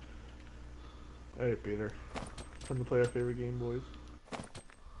 Hey, Peter. Time to play our favorite game, boys.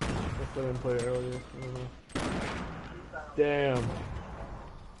 That's why I didn't play it earlier. I don't know. Damn.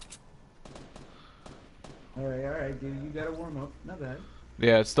 Alright, dude, you gotta warm up. Not bad.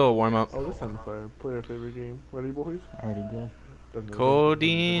 Yeah, it's still a warm-up. Oh, this time to play our favorite game. Ready, boys? I already did.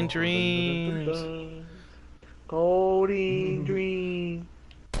 Codeine dreams. Codeine dream.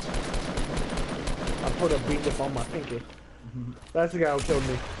 I put a beat up on my pinky. That's the guy who killed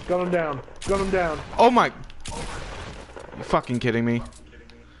me. Gun him down. Gun him down. Oh my... You fucking kidding me?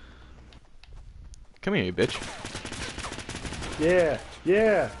 Come here, you bitch. Yeah,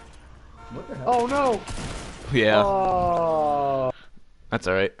 yeah. What the hell? Oh no. Yeah, Oh. that's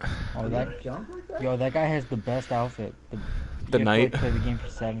alright. Oh, Did that I jump like that? yo, that guy has the best outfit. The you have to, knight. like, play the game for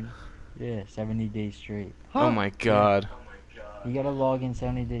 70 days straight. Oh Huh? my god. You gotta log in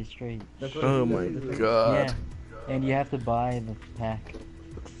 70 days straight. That's what Oh that's my what the thing- god. Yeah, and you have to buy the pack.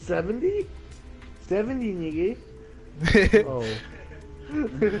 70? 70, nigga. Oh.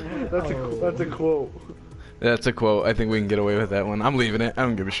 That's a quote. That's a quote. I think we can get away with that one. I'm leaving it. I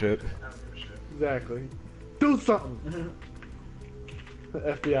don't give a shit. Exactly. Do something. The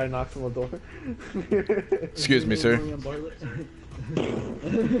FBI knocks on the door. Excuse me, sir. William Bartlett?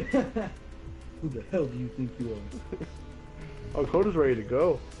 Who the hell do you think you are? Oh, Coda's ready to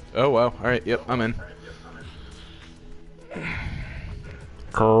go. Oh wow. Alright, yep, I'm in.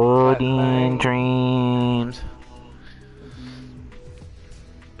 Coding dreams.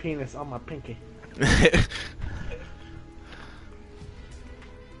 Penis on my pinky. It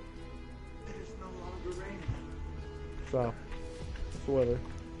is no longer raining. So, sweater.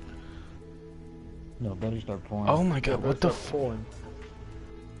 No, better start pouring. Oh my god, what the Let's start pulling.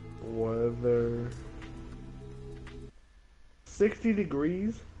 Weather. 60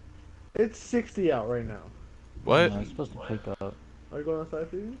 degrees? It's 60 out right now. What? No, it's supposed to pick up. Are you going outside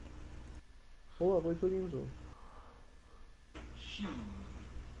for you? Hold up, wait till the game's over.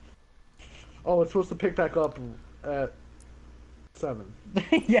 Oh, it's supposed to pick back up at 7.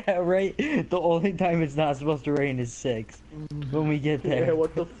 Yeah, right. The only time it's not supposed to rain is 6. When we get there. Yeah,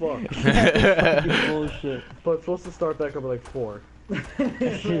 what the fuck? Fucking bullshit. But it's supposed to start back up at like 4. That's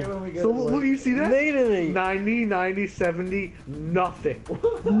right when we go So to work. look, you see that? Literally 90, 90, 70, nothing.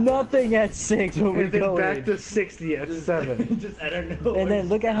 nothing at 6 when we And then go back in. to 60 at 7. Just I don't know. And then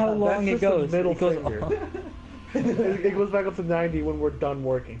look at how long That's it just a goes. middle It goes finger. on. It goes back up to 90 when we're done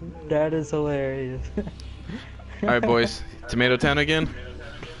working. That is hilarious. Alright, boys. Tomato Town again?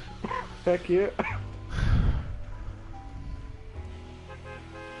 Heck yeah.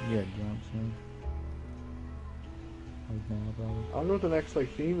 Yeah, Johnson. I don't know what the next like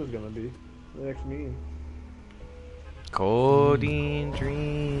theme is gonna be. The next meme. Coding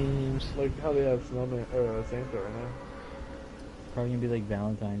dreams. Like how they have snowman or Santa right now. Probably gonna be like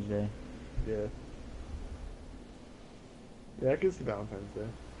Valentine's Day. Yeah. Yeah, I can see Valentine's Day.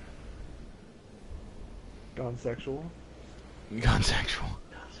 Gone sexual. Gone sexual.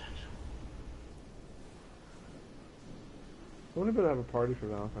 I wonder if I'd have a party for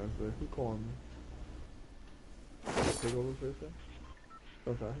Valentine's Day. Who's calling me? Take over for a sec?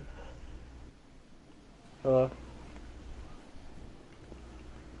 Okay. Hello?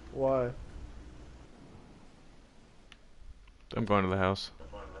 Why? I'm going to the house.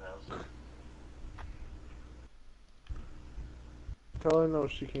 Tell her no,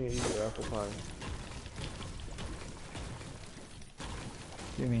 she can't eat your apple pie.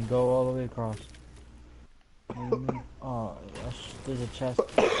 You mean go all the way across? Oh, there's a chest.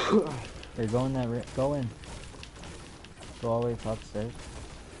 Here, go in that. Go in. Go all the way top stairs.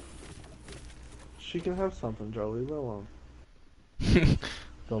 She can have something, Joe. Leave her alone.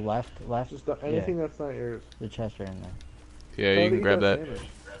 Go left. Just anything that's not yours. The chest right in there. Yeah, Tell her you to can eat grab that. sandwich.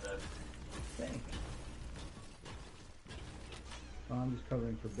 Thanks. Oh, I'm just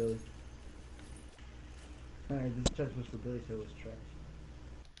covering for Billy. Alright, this chest was for Billy, so it was trash.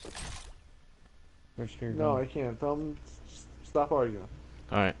 Where's your No, I can't. Tell him stop arguing.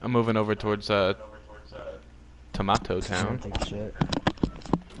 Alright, I'm moving over towards Tomato Town. Take a shit.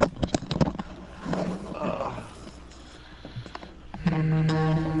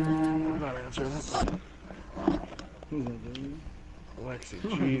 I'm not answering it. Who's that, Billy?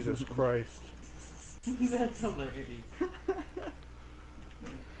 Lexi, Jesus Christ. That's hilarious.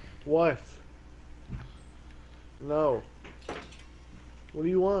 What? No. What do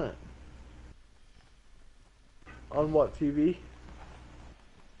you want? On what, TV?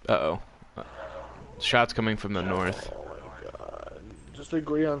 Uh-oh. Shots coming from the north. Oh my god. Just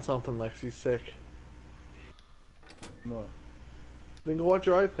agree on something, Lexi's sick. What? Then go watch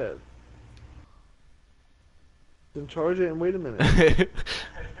your iPad. Then charge it and wait a minute.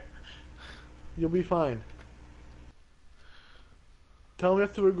 You'll be fine. Tell him you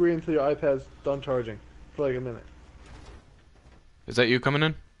have to agree until your iPad's done charging. For like a minute. Is that you coming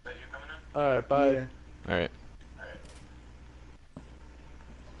in? Alright, bye. Yeah. Alright.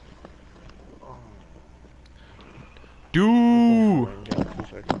 Dude!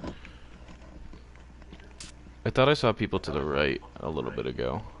 I thought I saw people to the right a little bit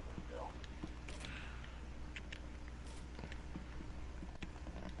ago.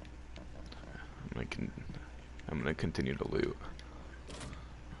 I'm gonna continue to loot.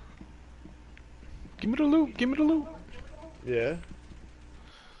 Give me the loot. Give me the loot. Yeah.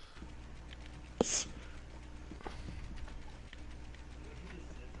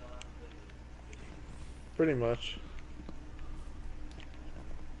 Pretty much.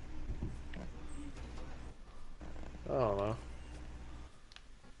 I don't know.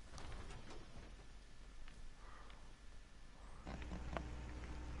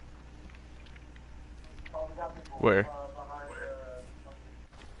 Where?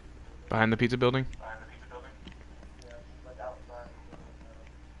 Behind the pizza building?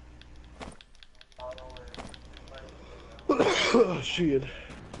 Oh, shit.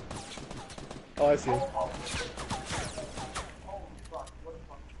 Oh, I see him.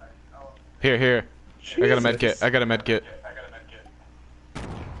 Here, here. I got a med kit. Jesus. I got a med kit.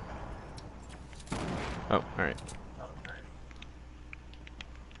 Oh, alright.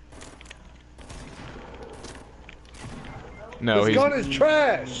 No, This he's... gun is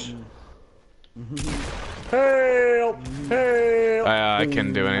trash! Help! Help! I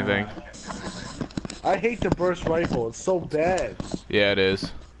couldn't do anything. I hate the burst rifle. It's so bad. Yeah, it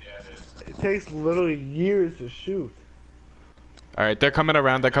is. It takes literally years to shoot. Alright, they're coming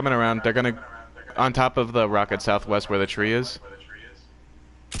around. They're coming around. They're gonna... On top of the rocket southwest where the tree is.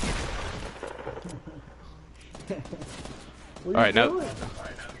 Alright, now...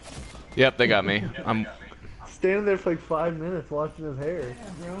 Yep, they got me. I'm... Standing there for like 5 minutes watching his hair. Yeah,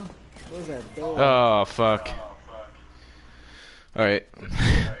 bro. What was that door? Oh, fuck. Alright.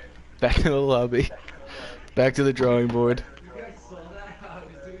 Back to the lobby. Back to the drawing board. You guys saw that? How I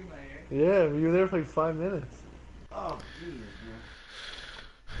was doing my hair? Yeah, we were there for like 5 minutes. Oh, jeez,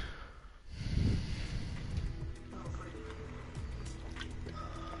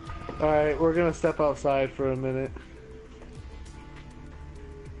 Alright, we're gonna step outside for a minute.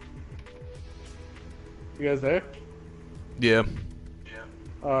 You guys there? Yeah.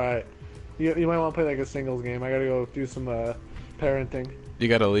 Alright. You might want to play like a singles game. I gotta go do some parenting. You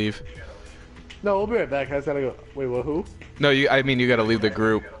gotta leave. No, we'll be right back. I just gotta go. Wait, what? Who? No, I mean you gotta leave the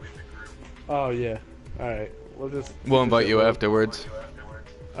group. Oh yeah. Alright. We'll invite you afterwards.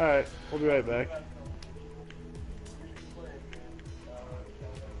 Alright, we'll be right back.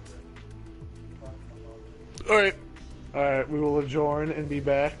 Alright. Alright, we will adjourn and be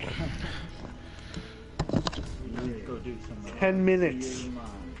back. Go do some 10 minutes.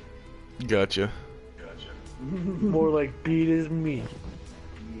 Gotcha. More like beat his meat.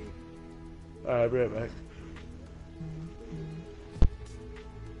 Alright, be right back.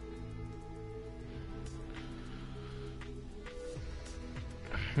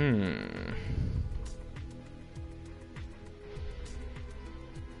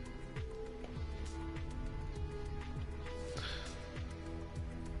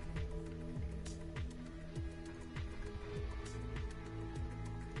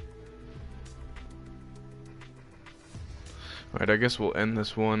 Alright, I guess we'll end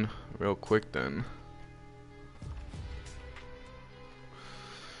this one real quick then.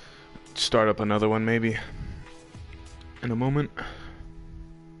 Start up another one maybe in a moment.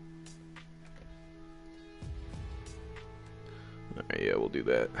 Alright, yeah, we'll do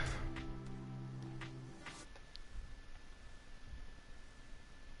that.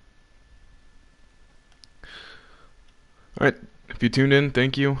 Alright, if you tuned in,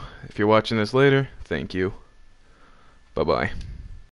 thank you. If you're watching this later, thank you. Bye-bye.